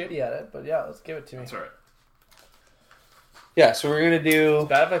fucking shitty at it, but yeah, let's give it to me. That's all right. Yeah, so we're gonna do. It's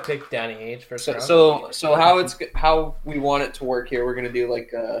bad if I pick Danny H first round. So how we want it to work here? We're gonna do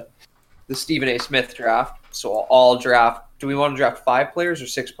like the Stephen A. Smith draft. So all draft. Do we want to draft 5 players or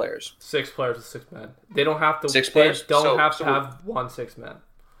 6 players? 6 players with 6 men. They don't have to. 6 players. Don't have to have 1 6 man.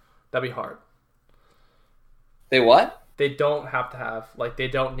 That'd be hard. They what? They don't have to have They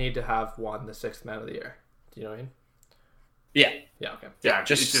don't need to have won the 6th man of the year. Do you know what I mean? Yeah. Yeah. Okay. Yeah.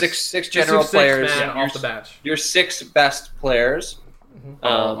 Just six general players off the bench. Your 6 best players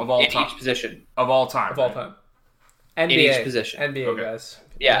of all in time. each position. Of all time. Of all time. NBA. In each position. NBA Okay. guys.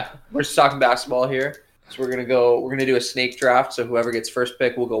 Yeah, we're just talking basketball here. So we're gonna do a snake draft. So whoever gets first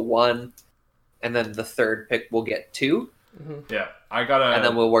pick will go 1, and then the third pick will get 2. Yeah, and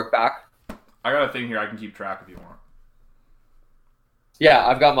then we'll work back. I got a thing here I can keep track if you want. Yeah,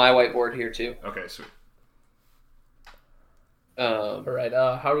 I've got my whiteboard here too. Okay, sweet. All right.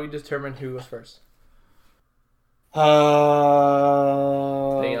 How do we determine who goes first? The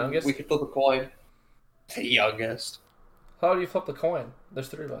youngest? We could flip a coin. The youngest. How do you flip the coin? There's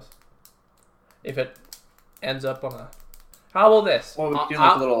 3 of us. If it ends up on a... How about this? Well, we do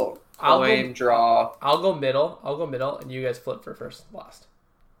like a little coin draw. I'll go middle, and you guys flip for first and last.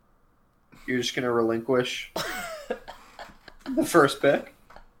 You're just going to relinquish The first pick.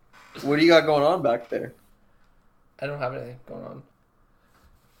 What do you got going on back there? I don't have anything going on.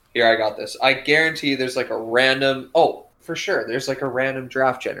 Here, I got this. I guarantee there's like a random. Oh, for sure. There's like a random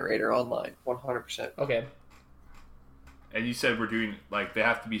draft generator online. 100%. Okay. And you said we're doing like they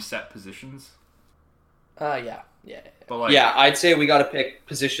have to be set positions. Yeah. But like Yeah, I'd say we got to pick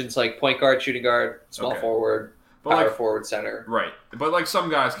positions like point guard, shooting guard, small Okay. forward, But power like forward, center. right. But like some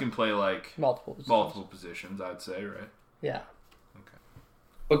guys can play like Multiple. positions, I'd say, right? Yeah.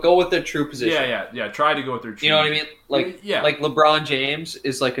 But go with the true position. Yeah. Try to go with their true. You know what I mean? Like, yeah. like LeBron James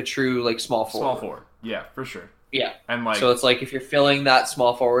is like a true like small forward. Small forward. Yeah, for sure. Yeah. And like So it's like if you're filling that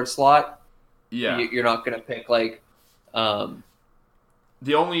small forward slot, yeah. you're not gonna pick like.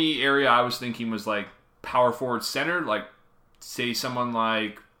 The only area I was thinking was like power forward center, like say someone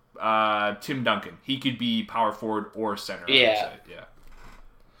like Tim Duncan. He could be power forward or center. I would say. Yeah.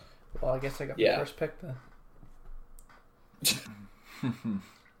 Well, I guess I got the first pick then.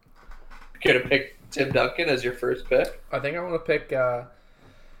 Gonna pick Tim Duncan as your first pick? I think I want to pick Well,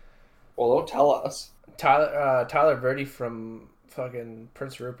 don't tell us. Tyler Verdi from fucking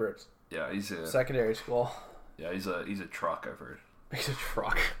Prince Rupert Yeah, he's a secondary school. yeah, he's a truck. I've heard. He's a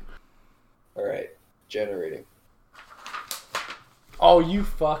truck. All right, generating. Oh, you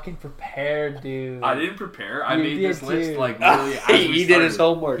fucking prepared, dude. I didn't prepare. I You made did this list too. like literally as we He did his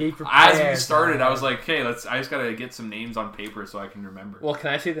started. homework. He prepared, As we started, man. I was like, "Okay, let's." I just gotta get some names on paper so I can remember. Well, can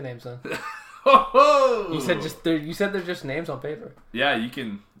I see the names then? Ho-ho! You said they're just names on paper. Yeah, you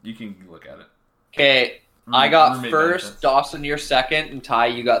can look at it. Okay, I got Roommate first. benefits. Dawson, you're second, and Ty,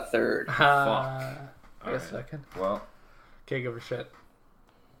 you got third. I All guess right. second. Well, Can't give a shit.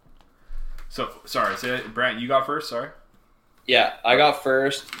 so sorry. Say Brant, you got first. Sorry. Yeah, I got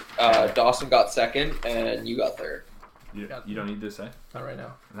first. Dawson got second, and you got third. You don't need this, eh? Not right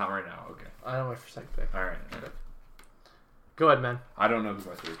now. Not right now. Okay. I don't wait for second pick. All right. Go ahead, man. I don't know who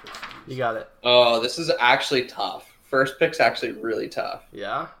my third pick You is. got it. Oh, this is actually tough. First pick's actually really tough.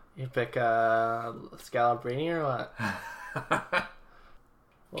 Yeah? You pick Scalabrini or what?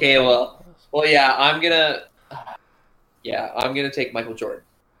 Okay, well, yeah, I'm gonna take Michael Jordan.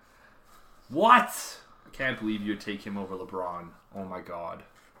 What? I can't believe you would take him over LeBron. Oh my god.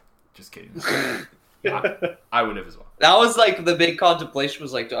 Just kidding. I would have as well. That was like the big contemplation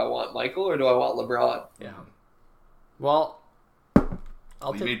was like, do I want Michael or do I want LeBron? Yeah. Well,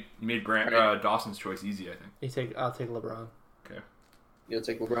 You made Grant Dawson's choice easy, I think. I'll take LeBron. Okay. You'll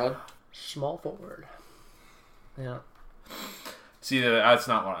take LeBron? Small forward. Yeah. See, that's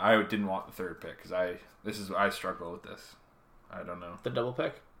not one. I didn't want the third pick because I struggle with this. I don't know. The double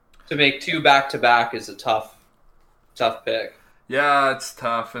pick? To make two back-to-back is a tough pick. Yeah, it's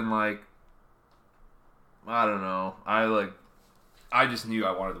tough and like I don't know. I just knew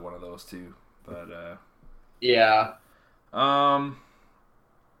I wanted one of those two, but Yeah. I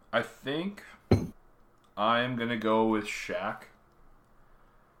think I'm gonna go with Shaq.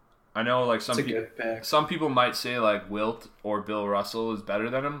 I know, like That's a good pick. some people might say like Wilt or Bill Russell is better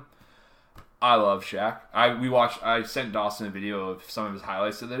than him. I love Shaq. I sent Dawson a video of some of his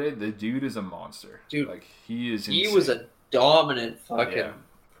highlights the other day. The dude is a monster. Dude, like he is. He insane. was a dominant fucking Yeah.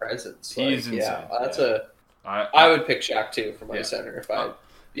 presence. He is Yeah, insane. that's Yeah. I would pick Shaq too for my Yeah. center if I.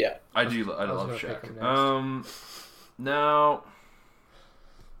 Yeah. I was love gonna pick Shaq. him next. Now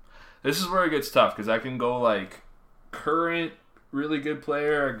this is where it gets tough because I can go like current really good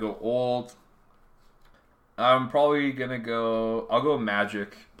player. I go old. I'm probably gonna go. I'll go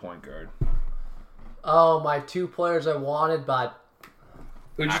Magic point guard. Oh, my two players I wanted, but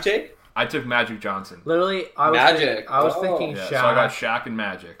Who'd you take? I took Magic Johnson. literally, I was Magic. thinking Yeah, Shaq. so I got Shaq and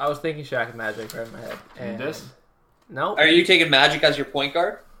Magic. I was thinking Shaq and Magic right in my head. And this? No. Are you taking Magic as your point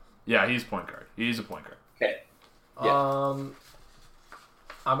guard? Yeah, he's point guard. He's a point guard. Okay. Yeah.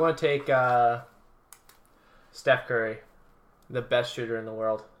 I'm going to take Steph Curry, the best shooter in the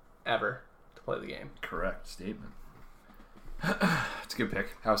world ever to play the game. Correct statement. It's a good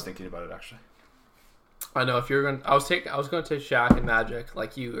pick. I was thinking about it actually. I know if you're going, I was going to take Shaq and Magic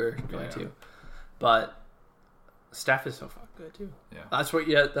like you were going to, but Steph is so fucking good too. Yeah. That's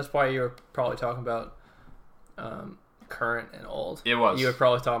why you were probably talking about current and old. It was. You were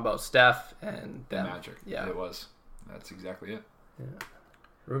probably talking about Steph and them. Magic. Yeah. It was. That's exactly it.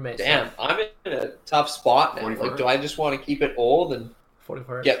 Roommate. Damn, Steph, I'm in a tough spot now. 44? Like, do I just want to keep it old and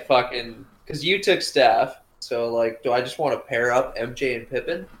 41st. get fucking? Because you took Steph, so like, do I just want to pair up MJ and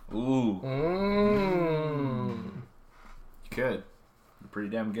Pippen? Ooh. Mm. You could. They're pretty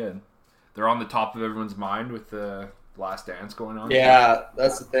damn good. They're on the top of everyone's mind with the Last Dance going on. Yeah,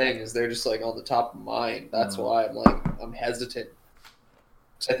 that's the thing is they're just like on the top of mind. That's why I'm hesitant.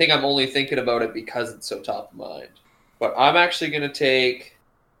 'Cause I think I'm only thinking about it because it's so top of mind. But I'm actually going to take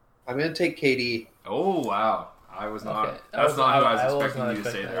KD. Oh wow, I was not. Okay. That's not who I was not expecting you to say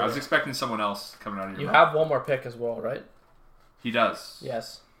expecting there. that I was either. expecting someone else coming out of your You mouth. have one more pick as well, right? He does.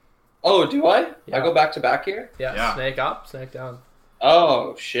 Yes. Oh, do I? Yeah. I go back to back here? Yeah. Yeah. Snake up, snake down.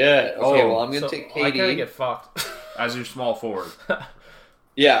 Oh, shit. Okay, well, I'm going to So take I kind of KD. get fucked. As your small forward.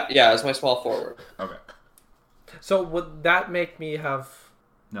 Yeah, as my small forward. Okay. So would that make me have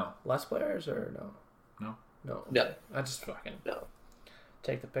No. less players or no? No. No. No. I just fucking No.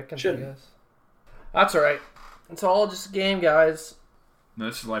 take the pick and I Shouldn't. guess. That's all right. It's all just a game, guys. No,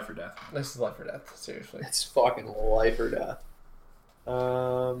 this is life or death. This is life or death. Seriously. It's fucking life or death.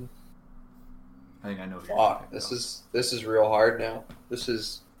 I think I know. Who you're Fuck. picking, This though. is real hard now. This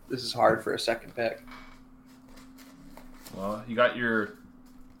is hard for a second pick. Well, you got your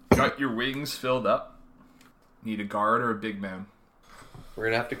wings filled up. Need a guard or a big man. We're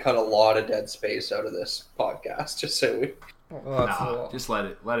gonna have to cut a lot of dead space out of this podcast, just so we Well, that's a Nah, little, just let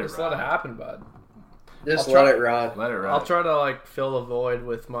it just run. let it happen, bud. just I'll let try- it run. Let it run. I'll try to like fill the void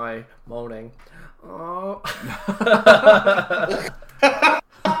with my moaning. Oh.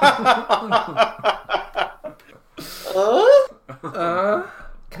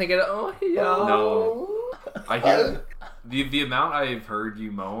 Can I get it? Oh, yeah. No. I hear the amount I've heard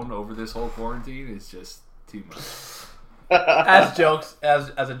you moan over this whole quarantine is just too much. As jokes, as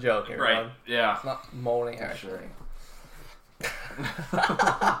a joke, everyone. Right? Yeah. It's not moaning actually.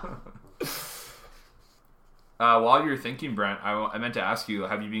 While you're thinking, Brent, I meant to ask you: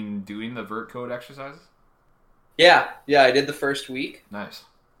 have you been doing the vert code exercises? Yeah, I did the first week. Nice.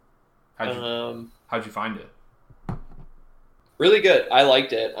 How'd you find it? Really good. I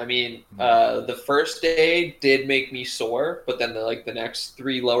liked it. I mean, the first day did make me sore, but then the next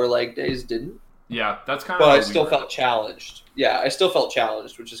 3 lower leg days didn't. Yeah, that's kind of. But I still felt challenged. Yeah, I still felt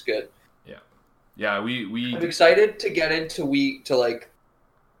challenged, which is good. Yeah, we I'm excited to get into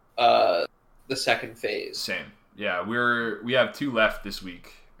the second phase. same. Yeah, we have 2 left this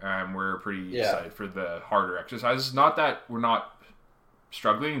week. We're pretty excited for the harder exercises. Not that we're not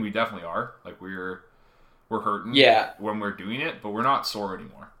struggling. We definitely are. Like we're hurting. Yeah. When we're doing it, but we're not sore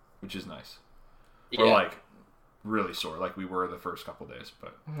anymore, which is nice. Yeah. We're like really sore, like we were the first couple days.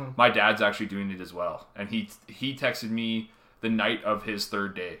 But my dad's actually doing it as well, and he texted me the night of his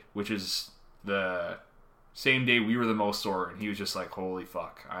 3rd day, which is the same day we were the most sore, and he was just like, "Holy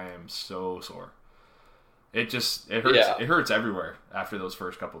fuck, I am so sore." It hurts. Yeah. It hurts everywhere after those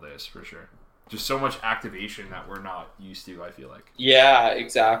first couple days, for sure. Just so much activation that we're not used to, I feel like. Yeah,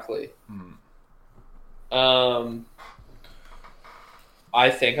 exactly. Mhm. I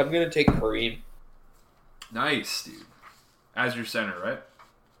think I'm gonna take Kareem. Nice, dude. As your center, right?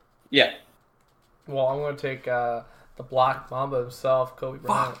 Yeah. Well, I'm going to take the Black Mamba himself, Kobe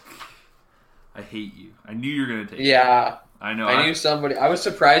Bryant. Fuck. I hate you. I knew you were gonna take him. Yeah. I know. I knew somebody. I was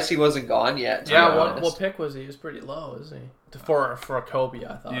surprised he wasn't gone yet. to Yeah, be what honest. pick was he? He was pretty low, isn't he? For a Kobe,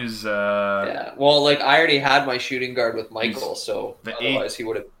 I thought. He was Yeah. Well, I already had my shooting guard with Michael, so the otherwise he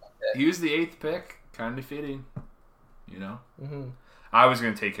would have. he was the 8th pick, kind of fitting. You know, Mm-hmm. I was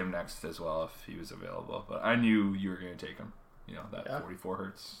gonna take him next as well if he was available, but I knew you were gonna take him. You know that 44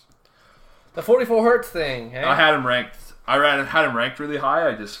 hertz. The 44 hertz thing. Hey? I had him ranked. Had him ranked really high.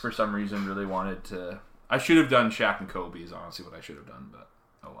 I just for some reason really wanted to. I should have done Shaq and Kobe is honestly what I should have done, but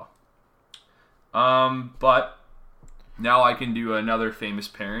oh well. But now I can do another famous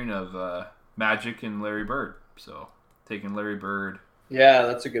pairing of Magic and Larry Bird. So taking Larry Bird Yeah,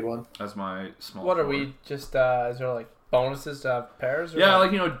 that's a good one. as my small. What are forward. we just? Is there like bonuses to have pairs? Or Yeah,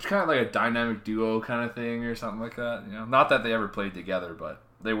 what? kind of like a dynamic duo kind of thing or something like that. You know, not that they ever played together, but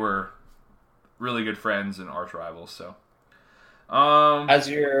they were really good friends and arch rivals. So, As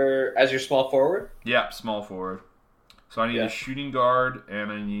your small forward. yeah, small forward. So I need Yeah. a shooting guard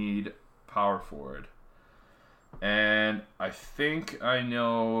and I need power forward. And I think I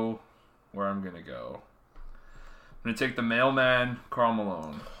know where I'm gonna go. I'm gonna take the mailman, Karl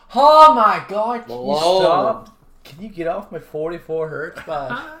Malone. Oh my God! Can you Malone. stop? Can you get off my 44 hertz,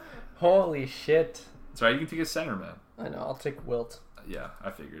 bud? Holy shit! That's right. You can take a center, man. I know. I'll take Wilt. Yeah,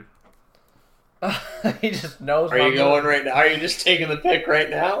 I figured. He just knows. Are what you I'm going doing. right now? Are you just taking the pick right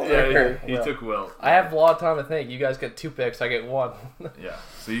now? He Will. took Wilt. I have a lot of time to think. You guys get 2 picks. I get 1. Yeah,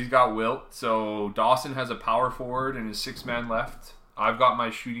 so he's got Wilt. So Dawson has a power forward and his 6-man left. I've got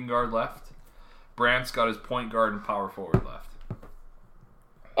my shooting guard left. Brant's got his point guard and power forward left.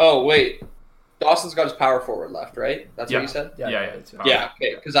 Oh wait, Dawson's got his power forward left, right? That's Yeah. what you said. Yeah. it's- Power- Yeah.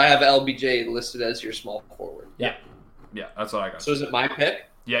 Okay. Because I have LBJ listed as your small forward. Yeah, that's what I got. So is it my pick?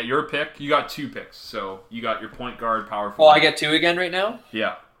 Yeah, your pick. You got 2 picks. So you got your point guard, power Oh, forward. I get 2 again right now.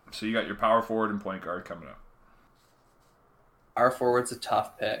 Yeah, so you got your power forward and point guard coming up. Power forward's a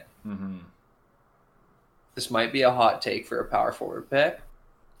tough pick. Mm-hmm. This might be a hot take for a power forward pick.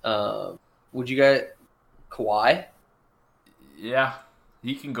 Would you get Kawhi Yeah,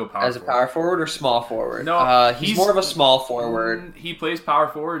 he can go power as a forward. power forward or small forward? No, he's more of a small forward. He plays power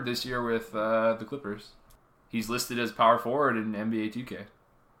forward this year with the Clippers. He's listed as power forward in NBA 2K.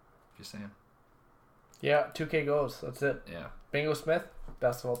 Just saying. Yeah, 2K goes. That's it. Yeah. Bingo Smith,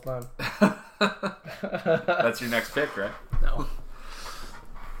 best of all time. That's your next pick, right? No.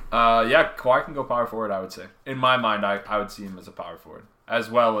 Yeah, Kawhi can go power forward, I would say. In my mind, I would see him as a power forward. As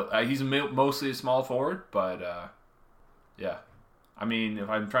well, he's mostly a small forward, but yeah. I mean, if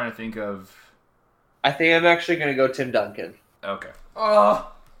I'm trying to think of... I think I'm actually going to go Tim Duncan. Okay.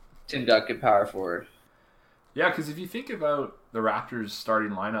 Oh. Tim Duncan, power forward. Yeah, because if you think about the Raptors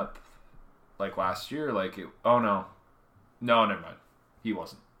starting lineup like last year, like... oh, no. No, never mind. He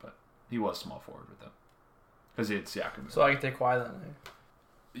wasn't, but he was small forward with them. Because he had Siakam. So I can take Kawhi then.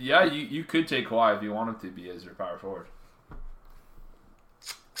 Yeah, you could take Kawhi if you want him to be as your power forward.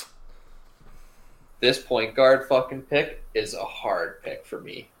 This point guard fucking pick is a hard pick for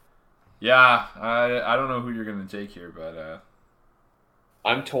me. Yeah, I don't know who you're going to take here, but...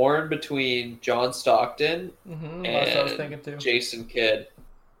 I'm torn between John Stockton That's what I was and thinking too. Jason Kidd.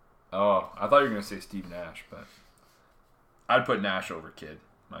 Oh, I thought you were going to say Steve Nash, but... I'd put Nash over Kidd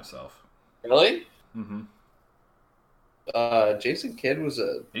myself. Really? Mm-hmm. Jason Kidd was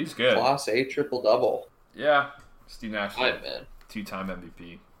a He's good. Class A triple-double. Yeah, Steve Nash, Fine, man. 2-time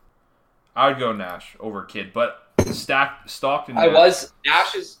MVP. I would go Nash over Kidd, but Stockton.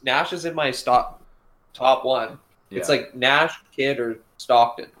 Nash is in my top one. Yeah. It's like Nash, Kidd, or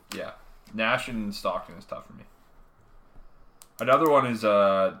Stockton. Yeah, Nash and Stockton is tough for me. Another one is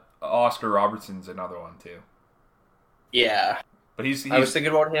Oscar Robertson's another one too. Yeah, but he's I was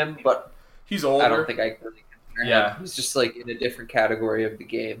thinking about him, but he's older. I don't think I can really consider Yeah. him. He's just like in a different category of the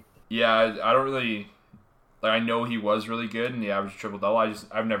game. Yeah, I don't really. Like, I know he was really good in the average triple-double.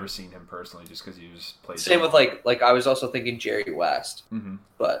 I've never seen him personally just because he was played. Same with like I was also thinking Jerry West, Mm-hmm.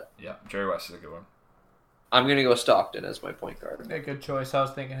 but Yeah, Jerry West is a good one. I'm gonna go Stockton as my point guard. A good choice. I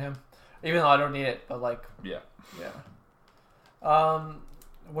was thinking him, even though I don't need it. But like, Yeah,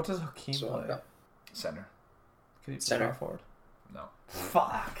 what does Hakeem So, play? yeah. center. Could he play Center. power forward? No,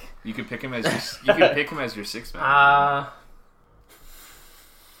 Fuck. you could pick him as your sixth man.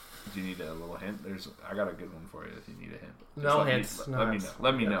 Do you need a little hint? I got a good one for you if you need a hint. No hints. Let me know.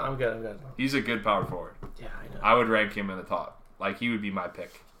 Let me know. I'm good. He's a good power forward. Yeah, I know. I would rank him in the top. Like, he would be my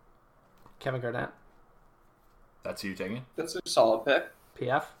pick. Kevin Garnett, That's who you're taking? That's a solid pick.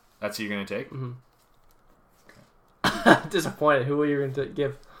 PF. That's who you're going to take? Mm-hmm. Disappointed. Who were you going to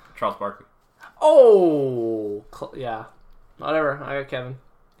give? Charles Barkley. Oh, yeah. Whatever. I got Kevin.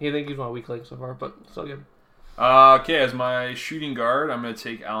 I think he's my weak link so far, but still good. Okay, as my shooting guard, I'm going to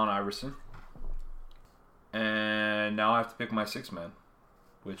take Allen Iverson. And now I have to pick my sixth man,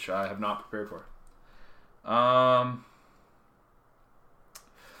 which I have not prepared for. I'm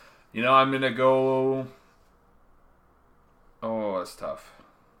going to go... Oh, that's tough.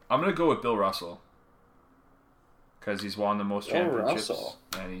 I'm going to go with Bill Russell. Because he's won the most championships. Russell.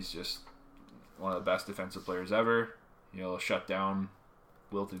 And he's just one of the best defensive players ever. He'll shut down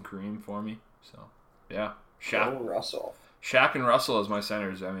Wilt and Kareem for me. So, yeah. Russell. Shaq and Russell as my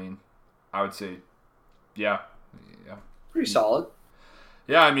centers. I mean, I would say, yeah. Pretty solid.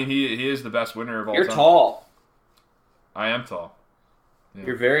 Yeah, I mean, he is the best winner of all You're time. tall. I am tall. Yeah.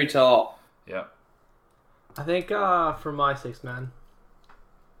 You're very tall. Yeah. I think for my sixth man,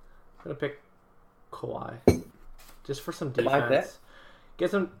 I'm going to pick Kawhi. Just for some My pick? defense. Get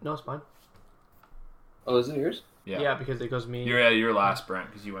some... No, it's fine. Oh, is it yours? Yeah. Because it goes me. You're last, Brent,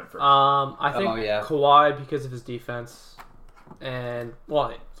 because you went first. I think yeah. Kawhi because of his defense, and well,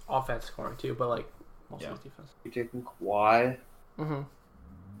 it's offense scoring too, but like most of his defense. You're taking Kawhi, Mm-hmm.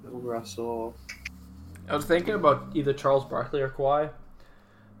 Bill Russell. I was thinking about either Charles Barkley or Kawhi,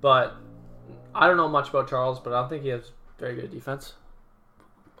 but I don't know much about Charles, but I don't think he has very good defense.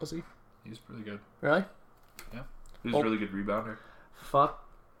 Was he? He's pretty good. Really? Yeah. He's a really good rebounder. Fuck.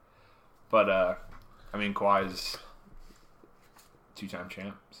 But, I mean, Kawhi's 2-time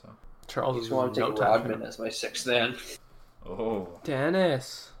champ, so. Charles I is just want to no take time. Rodman as my sixth man. Oh.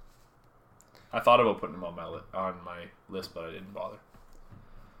 Dennis. I thought about putting him on my list, but I didn't bother.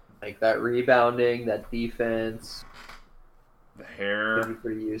 Like that rebounding, that defense. The hair. Could be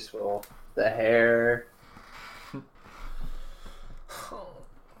pretty useful. The hair.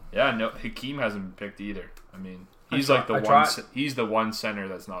 Yeah, no, Hakeem hasn't been picked either. I mean, he's he's the one center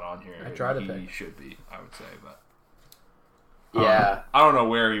that's not on here. I tried to He pick. should be, I would say, but Yeah. I don't know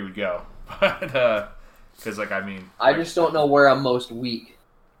where he would go, but Because, like, I mean... I just don't know where I'm most weak.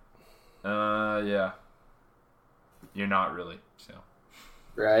 Yeah. You're not really, so...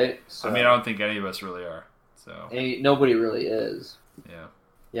 Right? So, I mean, I don't think any of us really are, so... Nobody really is. Yeah.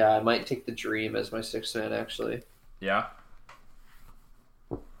 Yeah, I might take the Dream as my sixth man, actually. Yeah?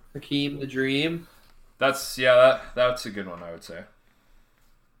 Hakeem the Dream. That's a good one, I would say.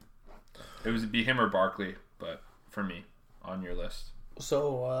 It'd be him or Barkley, but for me, on your list.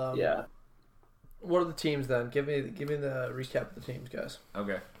 So, yeah. What are the teams then? Give me the recap of the teams, guys.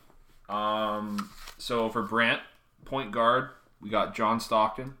 Okay. So for Brant, point guard, we got John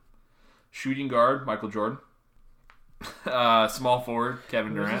Stockton. Shooting guard, Michael Jordan. Small forward,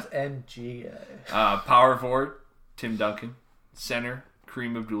 Kevin Durant. Who's this NG guy? Power forward, Tim Duncan. Center,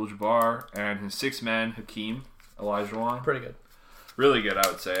 Kareem Abdul-Jabbar. And his sixth man, Hakeem Olajuwon. Pretty good. Really good, I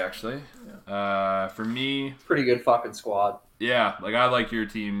would say, actually. Yeah. For me... Pretty good fucking squad. Yeah, like, I like your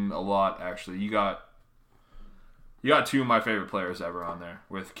team a lot, actually. You got two of my favorite players ever on there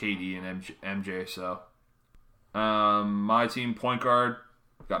with KD and MJ, so... my team, point guard,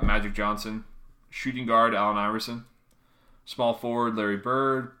 got Magic Johnson. Shooting guard, Allen Iverson. Small forward, Larry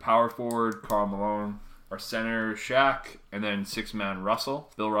Bird. Power forward, Karl Malone. Our center, Shaq. And then six-man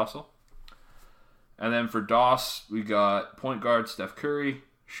Bill Russell. And then for Doss, we got point guard, Steph Curry.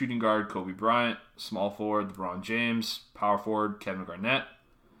 Shooting guard, Kobe Bryant. Small forward, LeBron James. Power forward, Kevin Garnett.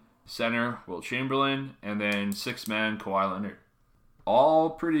 Center, Wilt Chamberlain. And then six-man, Kawhi Leonard. All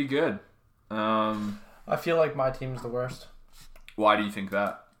pretty good. I feel like my team's the worst. Why do you think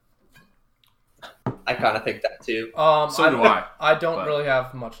that? I kind of think that too. So do I. I don't really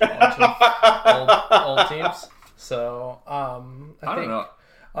have much knowledge of old teams. So, I don't know.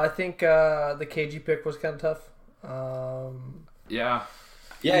 I think the KG pick was kind of tough. Yeah.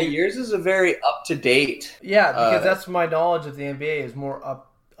 Yeah, yours is a very up-to-date. Yeah, because that's my knowledge of the NBA is more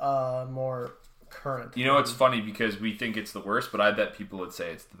current. You know, it's funny because we think it's the worst, but I bet people would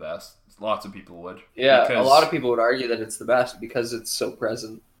say it's the best. Lots of people would. Yeah, a lot of people would argue that it's the best because it's so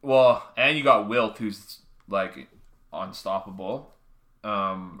present. Well, and you got Wilt, who's, like, unstoppable.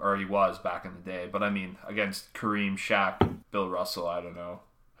 Or he was back in the day. But, I mean, against Kareem, Shaq, Bill Russell, I don't know,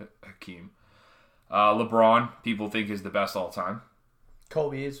 Hakeem. LeBron, people think is the best all time.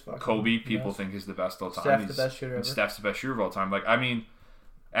 Kobe is fucking... Kobe, people think is the best all time. Steph's the best shooter ever. Steph's the best shooter of all time. Like, I mean...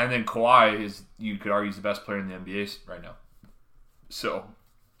 And then Kawhi is, you could argue, is the best player in the NBA right now. So...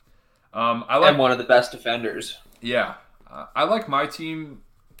 I like... And one of the best defenders. Yeah. I like my team...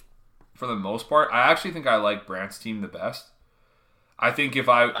 For the most part, I actually think I like Brant's team the best. I think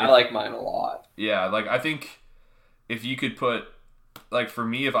I like mine a lot. Yeah, like I think if you could put, like for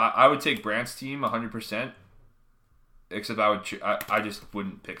me, if I would take Brant's team 100%, except I just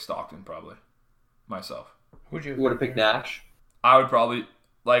wouldn't pick Stockton probably myself. Would you have picked Nash? I would probably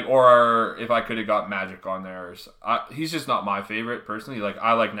or if I could have got Magic on there, he's just not my favorite personally. Like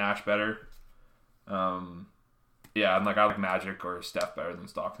I like Nash better. Yeah, and like I like Magic or Steph better than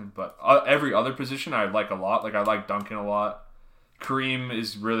Stockton, but every other position I like a lot. Like I like Duncan a lot. Kareem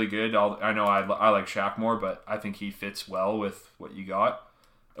is really good. I know I like Shaq more, but I think he fits well with what you got,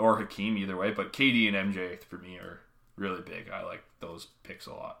 or Hakeem either way. But KD and MJ for me are really big. I like those picks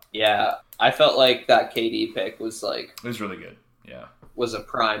a lot. Yeah, I felt like that KD pick was like it was really good. Yeah, was a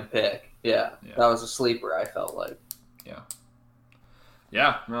prime pick. Yeah, that was a sleeper. I felt like.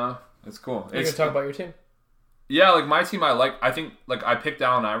 Yeah. No, it's cool. You can talk about your team. Yeah, like my team, I think I picked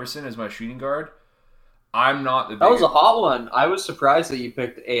Allen Iverson as my shooting guard. I'm not the biggest... That was a hot one. I was surprised that you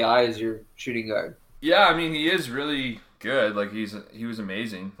picked AI as your shooting guard. Yeah, I mean, he is really good. Like, he was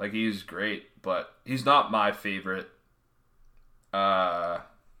amazing. Like, he's great, but he's not my favorite. Not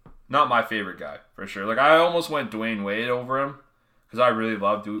my favorite guy, for sure. Like, I almost went Dwayne Wade over him, because I really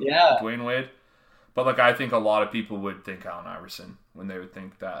love Dwayne Wade. But, like, I think a lot of people would think Allen Iverson when they would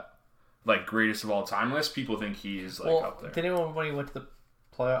think that. Like greatest of all time list, people think he is like up there. Did anyone when he went to the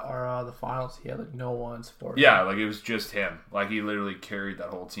the finals, he had like no one support? Yeah, like it was just him. Like he literally carried that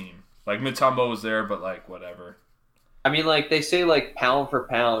whole team. Like Mutombo was there, but like whatever. I mean, like they say, like pound for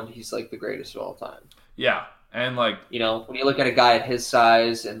pound, he's like the greatest of all time. Yeah, and like when you look at a guy at his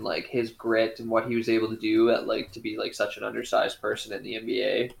size and like his grit and what he was able to do at like to be like such an undersized person in the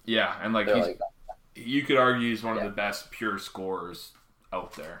NBA. Yeah, and like you could argue he's one of the best pure scorers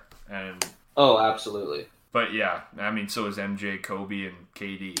out there. And absolutely. But yeah, I mean, so is MJ, Kobe, and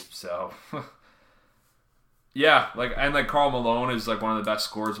KD. So yeah, like Karl Malone is like one of the best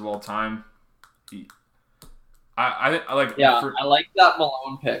scorers of all time. I like. Yeah, I like that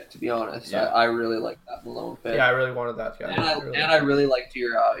Malone pick. To be honest, I really like that Malone pick. Yeah, I really wanted that guy. And I really liked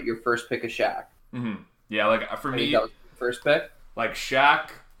your first pick of Shaq. Mm-hmm. Yeah, like for me, that was the first pick. Like Shaq,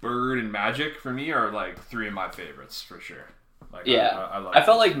 Bird and Magic for me are like 3 of my favorites for sure. Like, Yeah, I I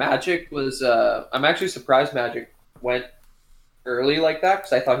felt like Magic was. I'm actually surprised Magic went early like that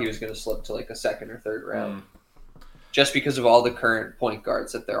because I thought he was going to slip to like a second or third round, just because of all the current point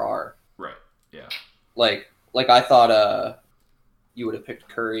guards that there are. Right. Yeah. Like I thought you would have picked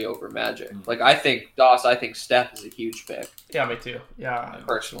Curry over Magic. Like I think Steph is a huge pick. Yeah, me too. Yeah.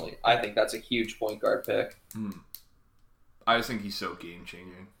 Personally, I think that's a huge point guard pick. I just think he's so game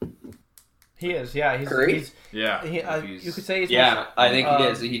changing. He is, yeah. Curry? You could say he's I think he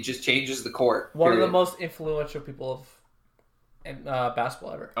is. He just changes the court. One of the most influential people in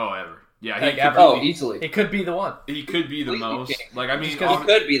basketball ever. Oh, ever. Yeah, easily. He could be the one. He could be the most. Like, I mean, he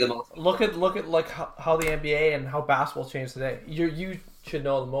could be the most. Look at like how the NBA and how basketball changed today. You should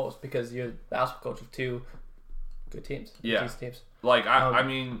know the most because you're the basketball coach of 2 good teams. Yeah. Teams. Like I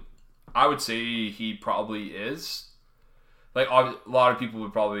mean, I would say he probably is. Like a lot of people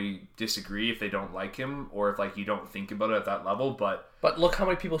would probably disagree if they don't like him or if like you don't think about it at that level, but look how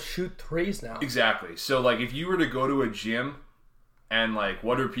many people shoot threes now. Exactly. So like if you were to go to a gym and like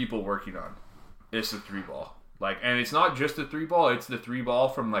what are people working on? It's the 3-ball. Like, and it's not just the 3-ball, it's the 3-ball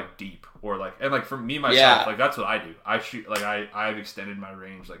from like deep or like, and like for me myself, like that's what I do. I shoot like I've extended my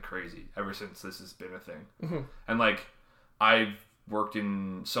range like crazy ever since this has been a thing. And like I've worked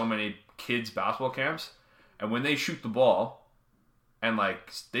in so many kids basketball camps, and when they shoot the ball and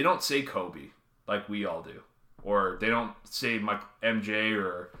like they don't say Kobe like we all do, or they don't say MJ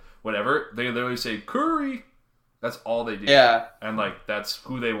or whatever, they literally say Curry. That's all they do. Yeah. And like that's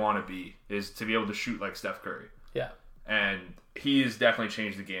who they want to be, is to be able to shoot like Steph Curry. Yeah. And he has definitely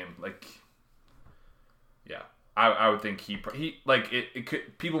changed the game. Like, yeah, I would think he like it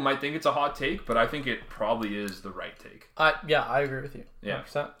could. People might think it's a hot take, but I think it probably is the right take. I agree with you.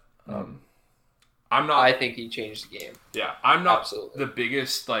 100%. I think he changed the game. Yeah, I'm not the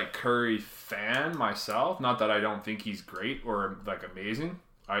biggest like Curry fan myself. Not that I don't think he's great or like amazing.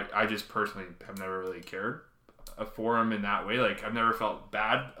 I just personally have never really cared for him in that way. Like I've never felt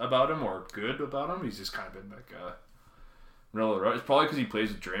bad about him or good about him. He's just kind of been like a middle of the road. It's probably because he plays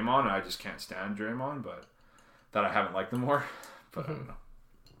with Draymond and I just can't stand Draymond, but that I haven't liked him more. But I don't know.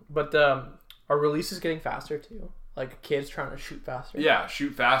 But our release is getting faster too. Like kids trying to shoot faster. Yeah,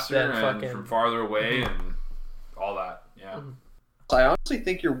 shoot faster and from farther away and all that. Yeah. I honestly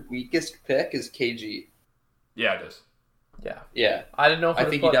think your weakest pick is KG. Yeah, it is. Yeah. I didn't know. I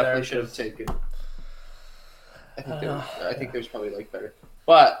think you definitely should have taken. I think there's probably like better,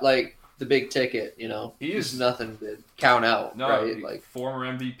 but like the big ticket, he's nothing to count out, right? Like former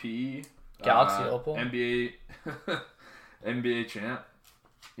MVP, Galaxy Opal, NBA champ.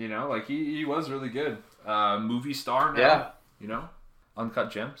 Like he was really good. Movie star now. Yeah.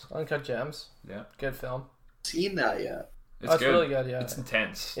 Uncut Gems. Yeah. Good film. Seen that yet? It's really good. Yeah. It's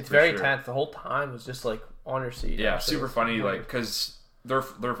intense. It's very intense. The whole time was just like on your seat. Yeah, super funny. Like because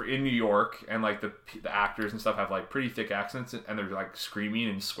they're in New York and like the actors and stuff have like pretty thick accents and they're like screaming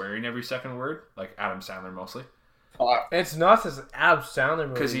and swearing every second word, like Adam Sandler mostly. It's not this Adam Sandler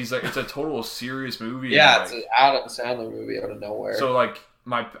movie because he's like it's a total serious movie. Yeah, it's an Adam Sandler movie out of nowhere. So like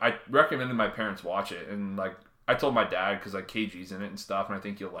I recommended my parents watch it, and like I told my dad because like KG's in it and stuff, and I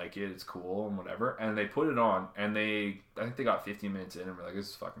think you'll like it. It's cool and whatever. And they put it on, and I think they got 15 minutes in, and we're like, "This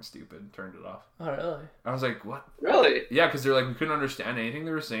is fucking stupid." Turned it off. Oh really? I was like, "What?" Really? Yeah, because they're like we couldn't understand anything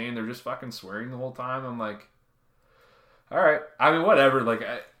they were saying. They're just fucking swearing the whole time. I'm like, all right. I mean, whatever. Like,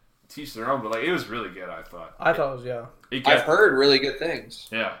 teach their own. But like, it was really good. I thought it was I've heard really good things.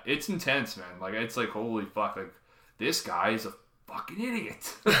 Yeah, it's intense, man. Like, it's like holy fuck. Like, this guy is a fucking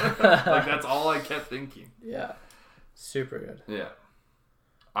idiot. Like that's all I kept thinking. Yeah. Super good. Yeah.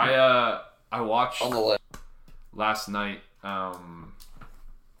 I watched on the list last night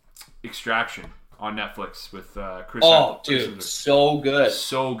Extraction on Netflix with Chris. Dude, so good.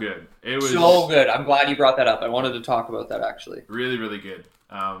 So good. It was so good. I'm glad you brought that up. I wanted to talk about that actually. Really, really good.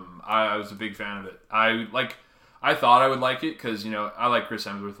 I was a big fan of it. I thought I would like it because I like Chris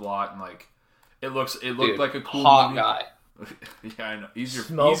Hemsworth a lot and like it looked like a cool hot movie. Guy. Yeah, I know. He's your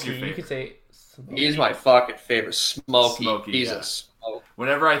favorite. You could say Smokey. He's my fucking favorite. Smokey. He's a smoke.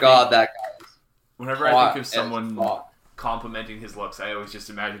 Whenever I that guy. Whenever I think of someone complimenting his looks, I always just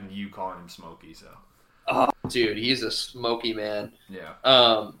imagine you calling him Smokey. So. Oh, dude, he's a smoky man. Yeah.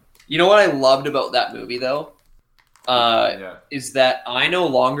 You know what I loved about that movie though? Is that I no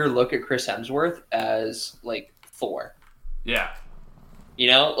longer look at Chris Hemsworth as like Thor. Yeah.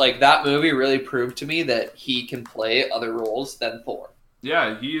 Like that movie really proved to me that he can play other roles than Thor.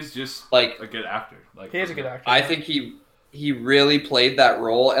 Yeah, he is just like a good actor. Like he is a good actor. I think he really played that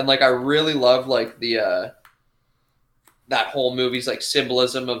role, and like I really love like the that whole movie's like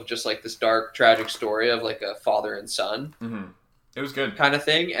symbolism of just like this dark, tragic story of like a father and son It was good. kind of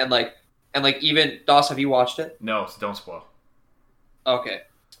thing. And like even Doss, have you watched it? No, don't spoil. Okay.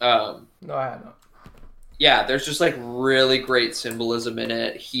 No, I had not. Yeah, there's just like really great symbolism in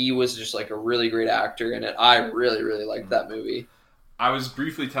it. He was just like a really great actor in it. I really, really liked that movie. I was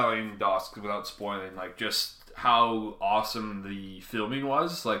briefly telling Dosk without spoiling, like just how awesome the filming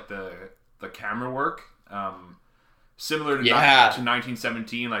was, like the camera work. Similar to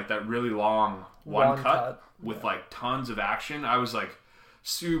 1917, like that really long one cut with like tons of action. I was like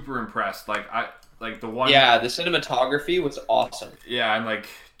super impressed. Like the cinematography was awesome. Yeah, and like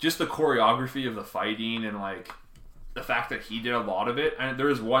just the choreography of the fighting and like the fact that he did a lot of it. And there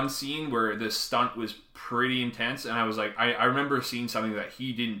was one scene where this stunt was pretty intense, and I was like, I remember seeing something that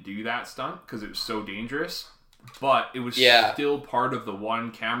he didn't do that stunt because it was so dangerous, but it was still part of the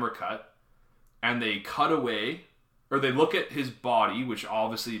one camera cut, and they cut away, or they look at his body, which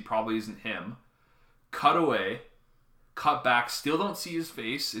obviously probably isn't him, cut away, cut back, still don't see his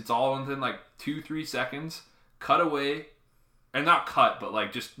face, it's all within like 2-3 seconds, cut away, and not cut, but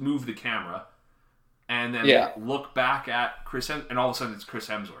like just move the camera, and then look back at Chris and all of a sudden it's Chris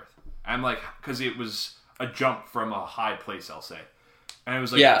Hemsworth. I'm like, because it was a jump from a high place, I'll say. And it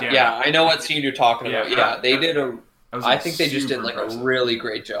was like, I know what scene you're talking about. Yeah, they did I think they just did like impressive. A really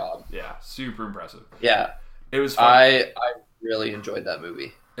great job. Yeah, super impressive. Yeah. It was funny. I really enjoyed that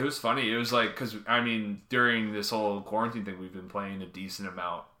movie. It was funny. It was like, because, I mean, during this whole quarantine thing, we've been playing a decent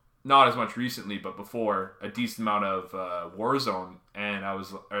amount. Not as much recently, but before, a decent amount of Warzone,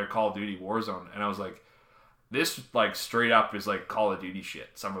 or Call of Duty Warzone, and I was like, this, like, straight up is, like, Call of Duty shit,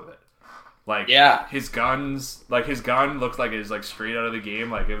 some of it. Like, his gun looked like it was, like, straight out of the game.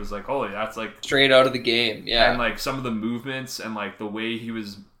 Like, it was like, holy, that's, like... Straight out of the game, yeah. And, like, some of the movements and, like, the way he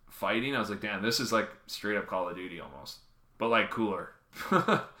was fighting, I was like, damn, this is, like, straight up Call of Duty almost. But, like, cooler.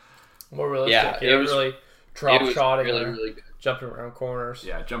 More realistic. Yeah, it was really drop-shotting really, really good. Jumping around corners.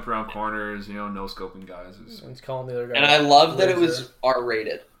 Yeah, jump around corners, no scoping guys. And calling the other guy. And I love that it was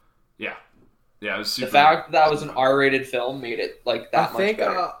R-rated. Yeah. Yeah, it was super... The fact that was an R-rated film made it, like, that much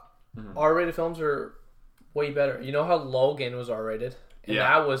better. R-rated films are way better. You know how Logan was R-rated? And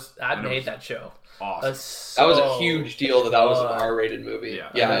that made that show. Awesome. That was a huge deal that was an R-rated movie.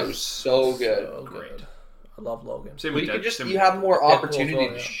 Yeah, it was so good. So great. I love Logan. You have more opportunity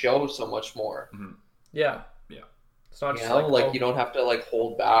to show so much more. Mm-hmm. Yeah. It's not just you don't have to like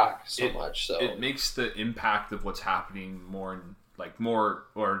hold back so much. So it makes the impact of what's happening more it's more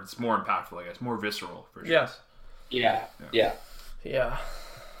impactful, I guess, more visceral for sure. Yes. Yeah.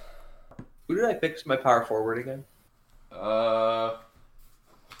 Who did I pick as my power forward again?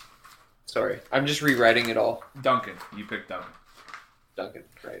 Sorry, I'm just rewriting it all. Duncan. You picked Duncan. Duncan,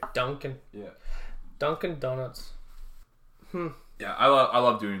 right? Duncan. Yeah. Dunkin' Donuts. Yeah, I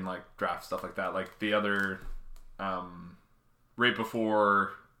love doing like draft stuff like that. Like the other, right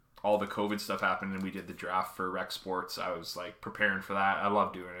before all the COVID stuff happened and we did the draft for Rec Sports, I was like preparing for that. I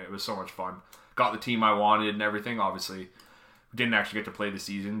love doing it. It was so much fun. Got the team I wanted and everything. Obviously, didn't actually get to play the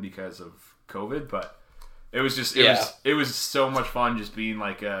season because of COVID, but it was just it was so much fun just being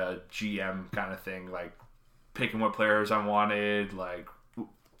like a GM kind of thing, like picking what players I wanted, like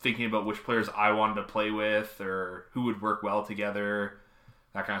thinking about which players I wanted to play with or who would work well together,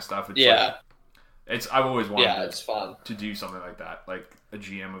 that kind of stuff. I've always wanted it's fun to do something like that. Like a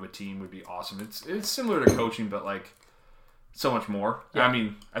GM of a team would be awesome. It's similar to coaching, but like so much more. Yeah. I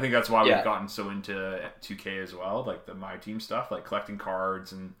mean, I think that's why we've gotten so into 2K as well, like the My Team stuff, like collecting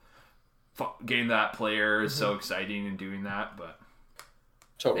cards and getting that player is so exciting and doing that, but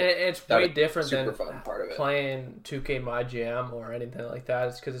totally. It's way different than fun part of it. Playing 2K My GM or anything like that.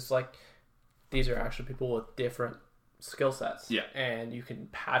 It's because it's like these are actually people with different skill sets. Yeah, and you can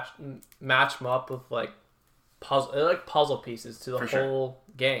match them up with like puzzle pieces to the whole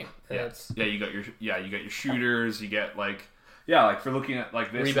game. And you got your shooters. You get like for looking at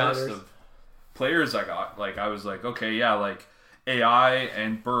like this rebounders. List of players I got. Like I was like, okay, like AI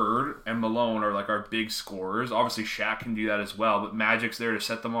and Bird and Malone are like our big scorers. Obviously Shaq can do that as well, but Magic's there to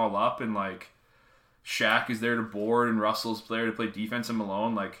set them all up, and like Shaq is there to board and Russell's there to play defense, and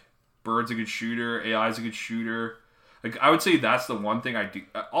Malone, like Bird's a good shooter, AI's a good shooter. Like I would say that's the one thing I do.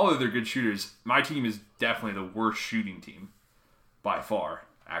 All of their good shooters. My team is definitely the worst shooting team by far,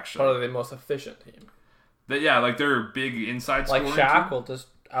 actually. Probably the most efficient team. Like they're big inside scoring. Like Shaq team. will just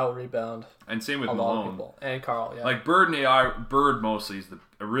out rebound. And same with a Malone. lot of people. And Carl, yeah. Like Bird and AI, Bird mostly is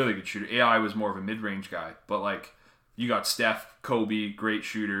a really good shooter. AI was more of a mid-range guy. But like you got Steph, Kobe, great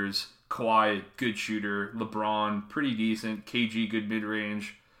shooters. Kawhi, good shooter. LeBron, pretty decent. KG, good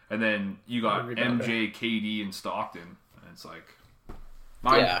mid-range. And then you got MJ, KD, and Stockton. it's like,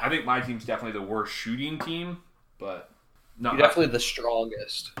 Yeah. I think my team's definitely the worst shooting team, but no, You're definitely the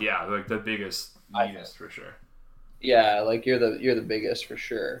strongest. yeah, like the biggest, meanest for sure. Yeah, like you're the biggest for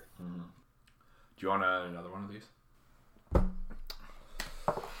sure. Mm-hmm. Do you want another one of these?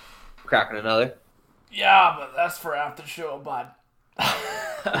 Cracking another. Yeah, but that's for after show, bud.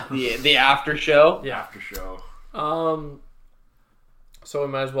 The after show. Yeah, after show. So we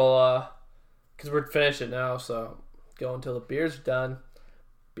might as well, because we're finished it now, so go until the beers are done.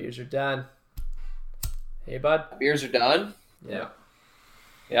 Beers are done. Hey, bud. Beers are done. Yeah.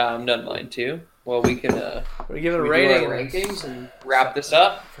 Yeah, I'm done mine too. Well, we can We give it a we rating. do our rankings and wrap this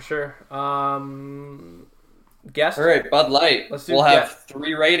up. For sure. Guest. All right, Bud Light. We'll have guest.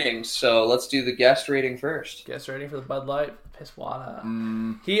 3 ratings, so let's do the guest rating first. Guest rating for the Bud Light. Piss water.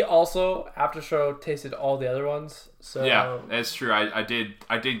 He also, after show, tasted all the other ones. So Yeah, that's true. I did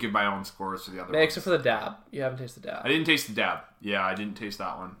give my own scores for the other ones. except for the dab. You haven't tasted the dab. I didn't taste the dab. Yeah, I didn't taste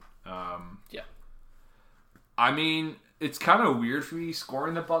that one. Yeah. I mean, it's kind of weird for me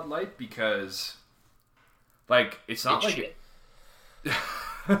scoring the Bud Light because, like, it's not It's like it.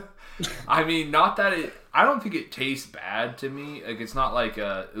 I mean, not that it. I don't think it tastes bad to me. Like, it's not like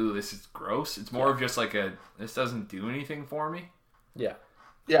ooh, this is gross. It's more of just like this doesn't do anything for me. Yeah.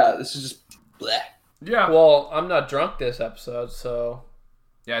 Yeah, this is just bleh. Yeah. Well, I'm not drunk this episode, so.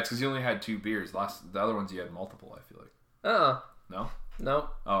 Yeah, it's because you only had 2 beers. The other ones you had multiple. I feel like. No. No.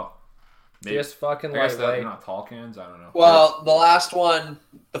 Oh. Maybe. Just fucking I guess they're lightweight. not tall cans. I don't know. Well, the last one,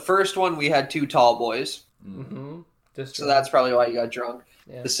 the first one, we had 2 tall boys, Mm-hmm. Just so that's probably why you got drunk.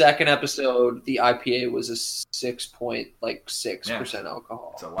 Yeah. The second episode, the IPA was a 6.6%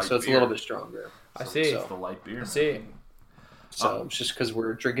 alcohol, It's a light so it's beer. a little bit stronger. I see. It's the light beer. I see. So it's just because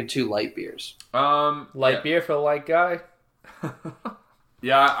we're drinking 2 light beers. Light beer for the light guy.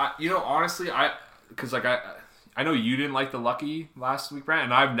 Yeah, honestly, because like I know you didn't like the Lucky last week, Brent,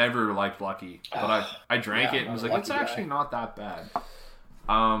 and I've never liked Lucky, but I drank Yeah, it and was I'm like, a it's Lucky actually guy. not that bad.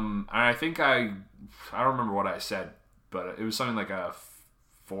 And I think I don't remember what I said, but it was something like a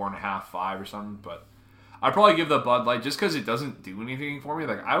 4.5, 5 or something. But I'd probably give the Bud Light just because it doesn't do anything for me.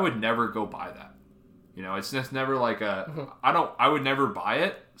 Like I would never go buy that. It's just never like I would never buy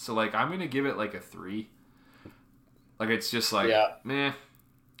it. So like I'm gonna give it like a 3. Like it's just like meh.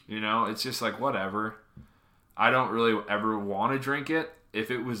 It's just like whatever. I don't really ever want to drink it. If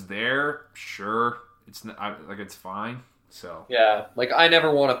it was there, sure, it's fine. So Yeah, like I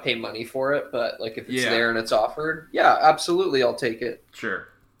never want to pay money for it, but like if it's Yeah. there and it's offered, yeah, absolutely, I'll take it. sure,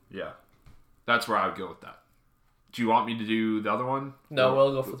 yeah, that's where I would go with that. Do you want me to do the other one? No, Or-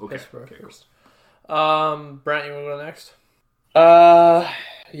 we'll go for the okay, Pittsburgh okay, cool. first. Brent, you want to go next?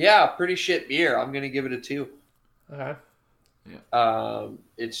 Yeah, pretty shit beer. I'm gonna give it a 2. Okay.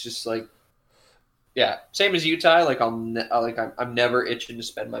 It's just like, yeah, same as Utah. Like I'm never itching to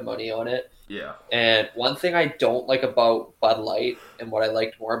spend my money on it. Yeah, And one thing I don't like about Bud Light, and what I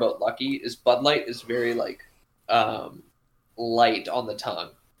liked more about Lucky, is Bud Light is very like light on the tongue,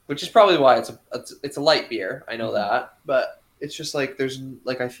 which is probably why it's a light beer. I know that, but it's just like there's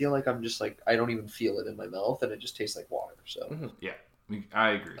like I feel like I'm just like I don't even feel it in my mouth, and it just tastes like water. So I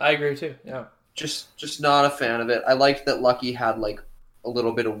agree. I agree too. Yeah. just not a fan of it. I liked that Lucky had like a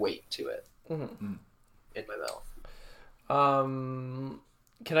little bit of weight to it Mm-hmm. in my mouth.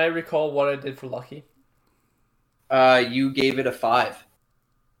 Can I recall what I did for Lucky? You gave it a 5,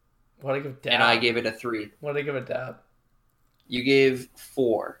 What did I give Dab? and I gave it a 3. What did I give a Dab? You gave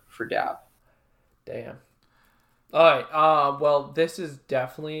 4 for Dab. Damn. All right. Well, this is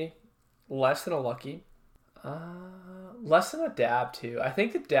definitely less than a Lucky. Less than a Dab too. I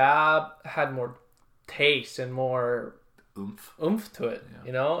think the Dab had more taste and more Oomph. to it.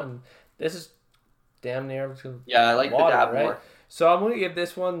 Yeah. And this is damn near. Yeah, I like water, the Dab right? more. So I'm going to give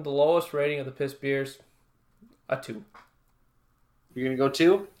this one the lowest rating of the piss beers, a 2. You're gonna go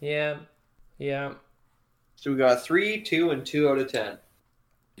 2. Yeah. So we got 3, 2, and 2 out of 10.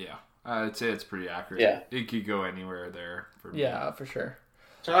 Yeah, I'd say it's pretty accurate. Yeah. It could go anywhere there for me. Yeah, for sure.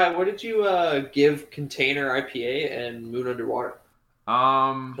 Ty, what did you give Container IPA and Moon Underwater?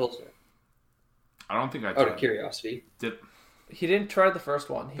 Pilsner. I don't think I Out of tried. curiosity. He didn't try the first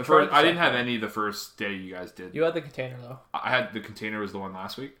one. He The tried first, I didn't have second any the first day you guys did. You had the container though. I had the Container was the one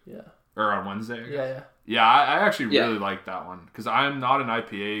last week Yeah. or on Wednesday. I guess. Yeah. Yeah, I actually Yeah. really like that one because I'm not an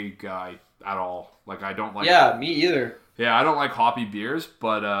IPA guy at all. Like I don't like. Yeah, me either. Yeah, I don't like hoppy beers,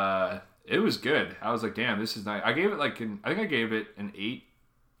 but it was good. I was like, damn, this is nice. I gave it I think I gave it an 8.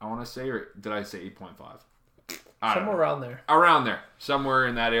 I want to say, or did I say 8.5? Somewhere around there. Around there, somewhere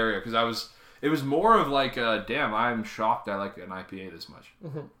in that area, because it was more of like, damn, I'm shocked I like an IPA this much.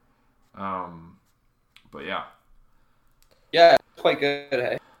 Mm-hmm. But yeah. Yeah, it's quite good.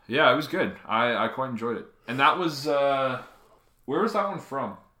 Hey. Yeah, it was good. I quite enjoyed it. And that was where was that one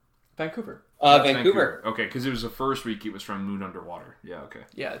from? Vancouver. That's Vancouver. Okay, because it was the first week. It was from Moon Underwater. Yeah. Okay.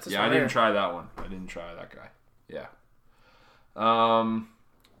 Yeah, it's a I didn't try that one. I didn't try that guy. Yeah.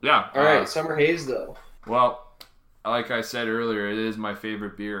 Yeah. All right, Summer Haze though. Well, like I said earlier, it is my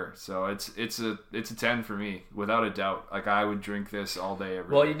favorite beer, so it's a 10 for me without a doubt. Like I would drink this all day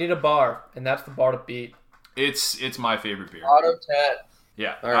every Well, day. you need a bar, and that's the bar to beat. It's my favorite beer. Auto 10.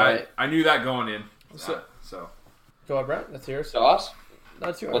 Yeah. All right. I knew that going in. So- So Go ahead, Brent. That's yours. Sauce.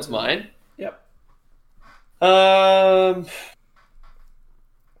 That's yours. What's mine? Yep.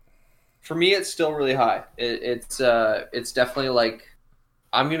 For me, it's still really high. It's definitely like,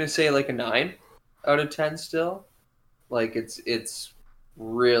 I'm gonna say like a 9 out of 10 still. Like it's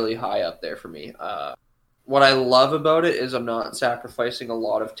really high up there for me. What I love about it is I'm not sacrificing a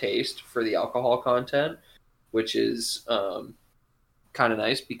lot of taste for the alcohol content, which is kind of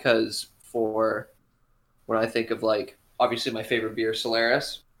nice because for when I think of like, obviously my favorite beer,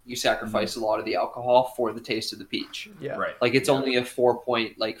 Solaris, you sacrifice a lot of the alcohol for the taste of the peach. Yeah. right. Like it's only a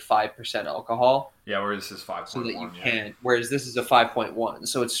 4.5% alcohol, Yeah, where this is 5.1. so that you yeah. can. Whereas this is a 5.1,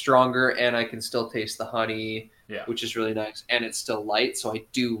 so it's stronger, and I can still taste the honey, Yeah. which is really nice, and it's still light. So I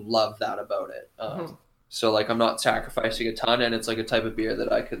do love that about it. Mhm. So like I'm not sacrificing a ton, and it's like a type of beer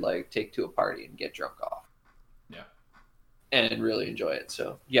that I could like take to a party and get drunk off. Yeah. And really enjoy it.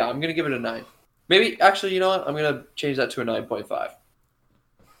 So yeah, I'm gonna give it a 9. Maybe actually, you know what? I'm gonna change that to a 9.5.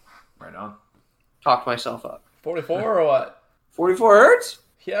 Right on. Talk myself up. 44 or what? 44 hertz?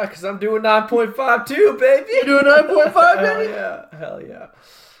 Yeah, because I'm doing 9.5 too, baby. You doing 9.5, Hell baby? yeah. Hell yeah.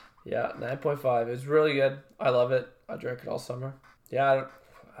 Yeah, 9.5. It's really good. I love it. I drank it all summer. Yeah,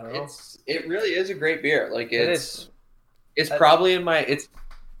 I don't know. It really is a great beer. Like It it's is. it's probably in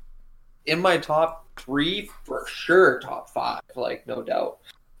my top 3 for sure, top 5, like no doubt.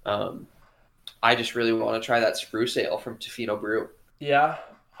 I just really want to try that spruce ale from Tofino Brew. Yeah,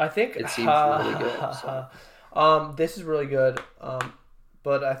 I think It seems really good, so. This is really good.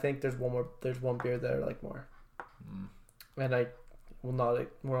 But I think there's one beer that I like more, and I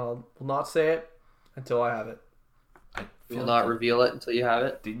will not say it until I have it. I We feel will not like- reveal it until you have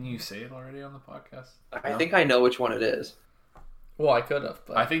it. Didn't you say it already on the podcast? I No? think I know which one it is. Well, I could have,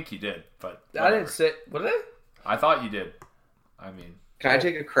 but I think you did, but I whatever. didn't say. What did I? I thought you did. I mean, Can I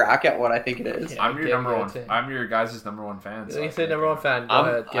take a crack at what I think it is? Yeah. I'm your give number it one. to- I'm your guys' number one fan. You so I say can't number one do it. fan. Go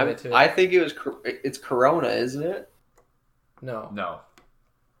ahead, give it to. I think it's Corona, isn't it? No. No.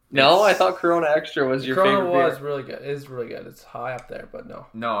 No, I It's- thought Corona Extra was your Corona favorite was beer. really good. It's really good. It's high up there, but no.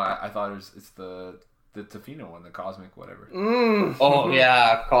 No, I thought it's the Tofino one, the Cosmic whatever. Oh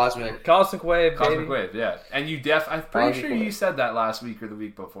yeah, Cosmic. Cosmic Wave, Cosmic baby. Wave, yeah. And I'm pretty Cosmic sure Wave. you said that last week or the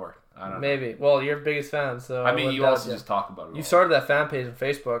week before. I don't know. Maybe. Well, you're the biggest fan, so I mean, wouldn't you doubt also you. just talk about it. You all. started that fan page on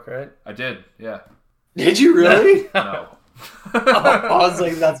Facebook, right? I did, yeah. Did you really? No. I was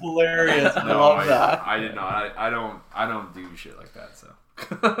like, that's hilarious. I No, love that. I did not. I don't do shit like that. So.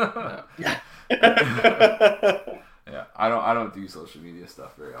 Yeah, I don't do social media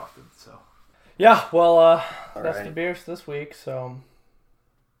stuff very often. So. Yeah, well, that's right. the beers this week, so...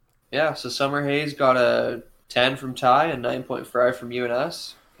 Yeah, so Summer Haze got a 10 from Ty and 9.5 from you and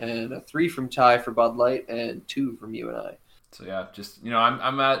us, and a 3 from Ty for Bud Light and 2 from you and I. So yeah, just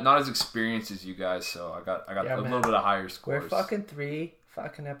I'm not as experienced as you guys, so I got Yeah, a man. little bit of higher scores. We're fucking 3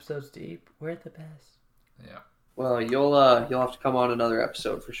 fucking episodes deep. We're the best. Yeah. Well, you'll have to come on another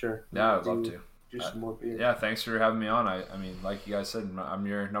episode for sure. Yeah, I'd love Do- to. Do some more beer. Yeah, thanks for having me on. I mean, like you guys said, I'm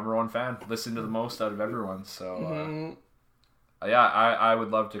your number one fan. Listen to the most out of everyone. So Mhm. yeah, I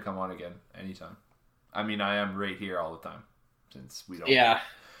would love to come on again anytime. I mean, I am right here all the time since we don't. Yeah.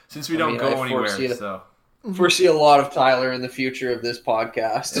 Since we I don't mean, go I anywhere. foresee it. So Foresee a lot of Tyler in the future of this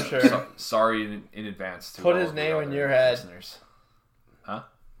podcast. Sure. sorry in advance to Put all his of the name in other your head. listeners. Huh?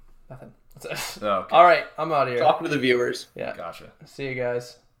 Nothing. That's it. Okay. All right, I'm out of here. Talking to the viewers. Yeah. Gotcha. See you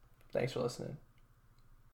guys. Thanks for listening.